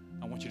Lord."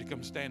 I want you to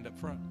come stand up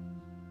front.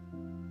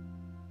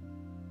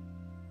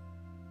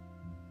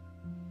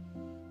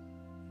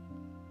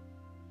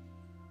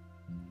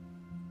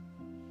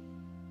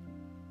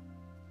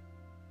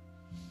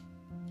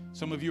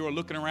 Some of you are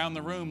looking around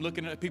the room,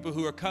 looking at people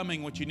who are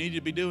coming. What you need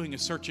to be doing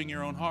is searching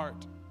your own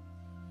heart.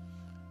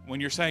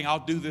 When you're saying, I'll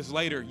do this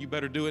later, you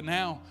better do it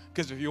now.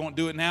 Because if you won't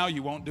do it now,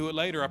 you won't do it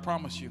later, I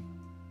promise you.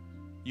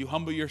 You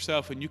humble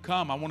yourself and you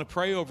come. I want to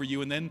pray over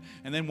you. And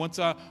then once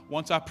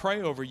I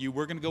pray over you,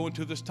 we're going to go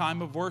into this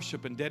time of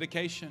worship and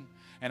dedication.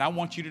 And I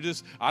want you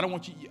to I don't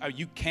want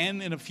you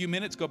can in a few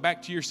minutes go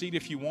back to your seat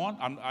if you want.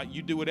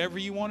 You do whatever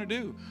you want to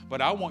do.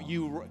 But I want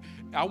you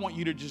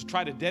to just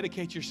try to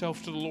dedicate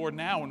yourself to the Lord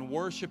now and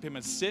worship Him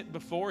and sit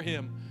before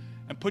Him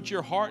and put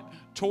your heart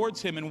towards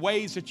Him in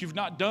ways that you've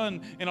not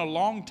done in a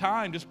long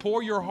time. Just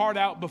pour your heart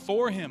out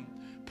before Him.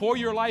 Pour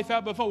your life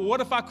out before.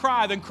 What if I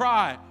cry? Then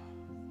cry.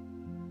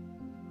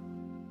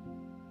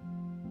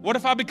 What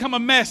if I become a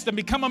mess? Then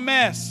become a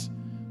mess.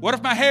 What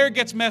if my hair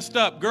gets messed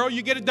up? Girl,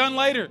 you get it done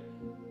later.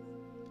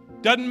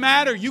 Doesn't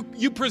matter.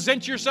 You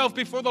present yourself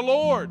before the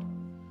Lord.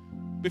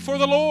 Before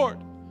the Lord.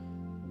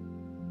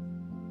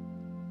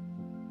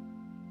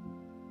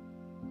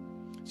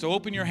 So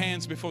open your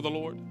hands before the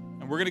Lord.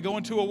 And we're going to go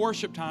into a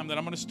worship time that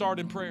I'm going to start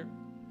in prayer.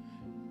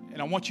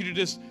 And I want you to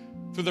just,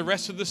 for the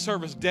rest of the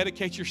service,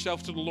 dedicate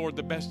yourself to the Lord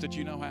the best that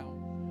you know how.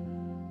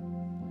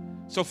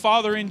 So,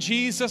 Father, in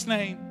Jesus'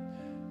 name,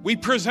 we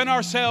present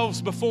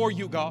ourselves before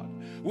you, God.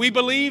 We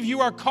believe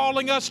you are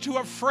calling us to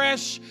a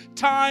fresh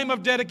time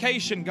of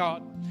dedication,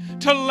 God.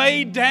 To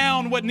lay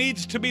down what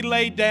needs to be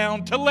laid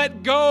down. To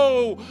let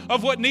go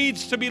of what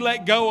needs to be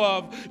let go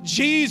of.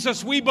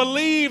 Jesus, we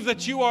believe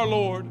that you are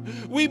Lord.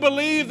 We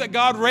believe that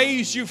God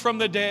raised you from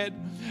the dead.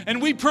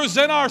 And we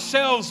present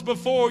ourselves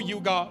before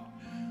you, God.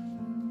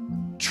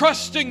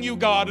 Trusting you,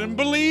 God, and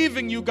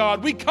believing you,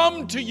 God. We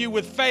come to you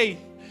with faith.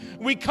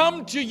 We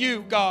come to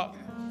you, God,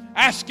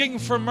 asking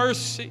for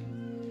mercy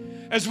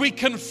as we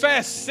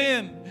confess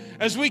sin,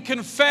 as we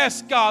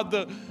confess, God,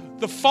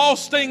 the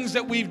false things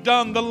that we've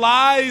done, the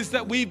lies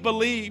that we've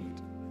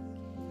believed.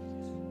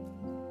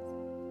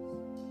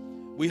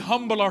 We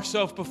humble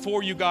ourselves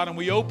before you, God, and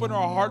we open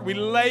our heart. We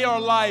lay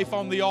our life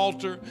on the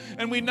altar,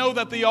 and we know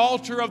that the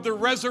altar of the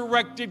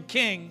resurrected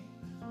King,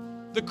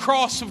 the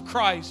cross of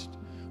Christ,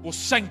 will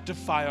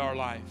sanctify our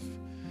life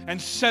and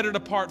set it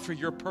apart for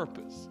your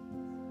purpose.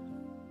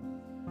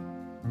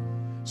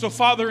 So,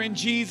 Father, in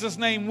Jesus'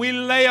 name, we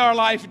lay our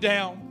life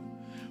down.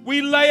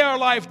 We lay our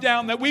life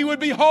down that we would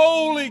be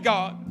holy,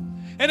 God,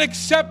 and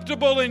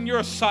acceptable in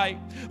your sight,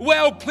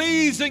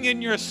 well-pleasing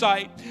in your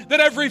sight,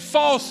 that every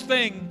false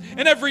thing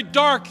and every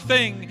dark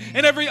thing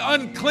and every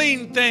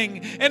unclean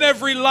thing and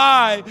every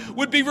lie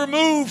would be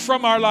removed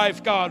from our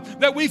life, God,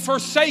 that we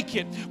forsake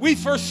it. We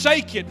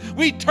forsake it.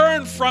 We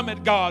turn from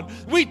it, God.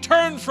 We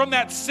turn from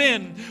that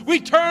sin.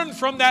 We turn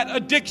from that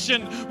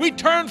addiction. We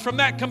turn from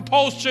that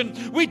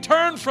compulsion. We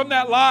turn from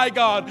that lie,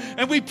 God,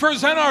 and we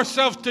present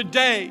ourselves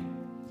today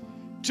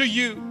to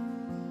you.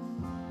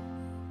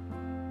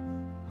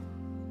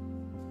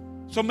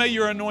 So may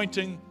your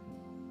anointing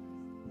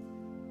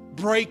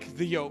break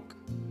the yoke,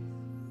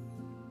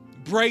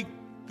 break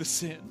the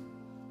sin.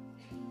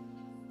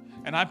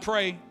 And I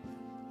pray,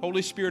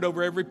 Holy Spirit,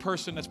 over every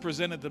person that's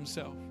presented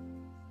themselves.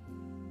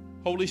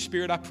 Holy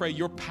Spirit, I pray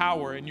your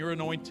power and your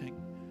anointing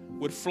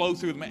would flow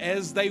through them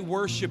as they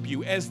worship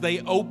you, as they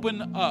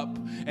open up,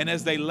 and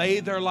as they lay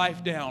their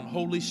life down.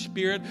 Holy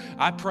Spirit,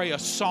 I pray a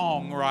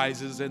song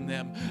rises in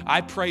them.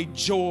 I pray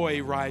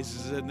joy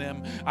rises in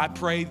them. I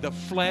pray the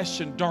flesh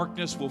and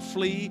darkness will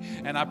flee,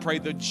 and I pray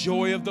the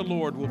joy of the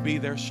Lord will be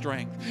their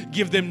strength.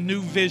 Give them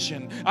new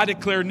vision. I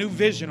declare new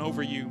vision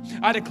over you.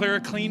 I declare a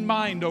clean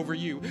mind over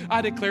you.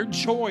 I declare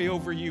joy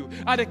over you.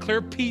 I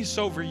declare peace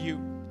over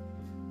you.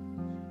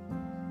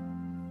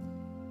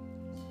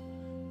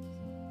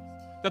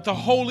 That the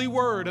Holy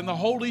Word and the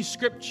Holy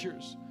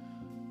Scriptures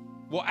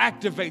will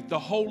activate the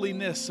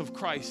holiness of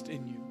Christ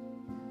in you.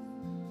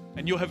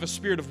 And you'll have a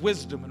spirit of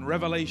wisdom and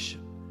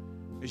revelation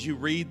as you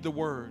read the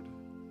Word.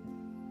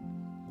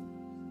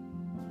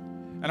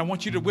 And I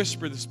want you to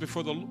whisper this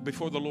before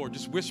the Lord.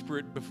 Just whisper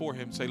it before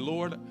Him. Say,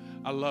 Lord,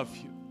 I love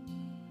you.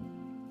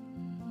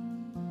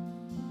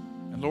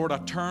 And Lord, I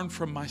turn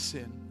from my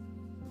sin.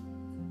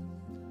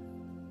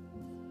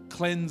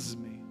 Cleanse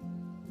me.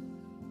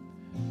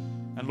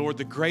 And Lord,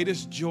 the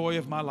greatest joy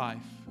of my life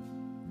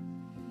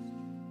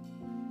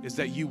is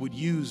that you would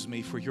use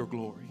me for your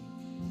glory.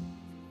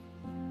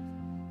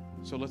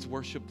 So let's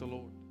worship the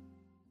Lord.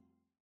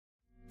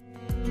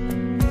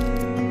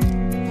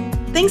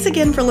 Thanks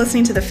again for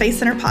listening to the Faith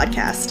Center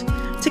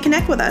podcast. To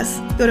connect with us,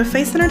 go to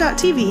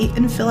faithcenter.tv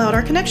and fill out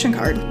our connection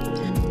card.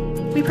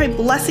 We pray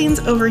blessings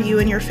over you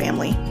and your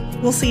family.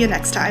 We'll see you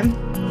next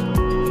time.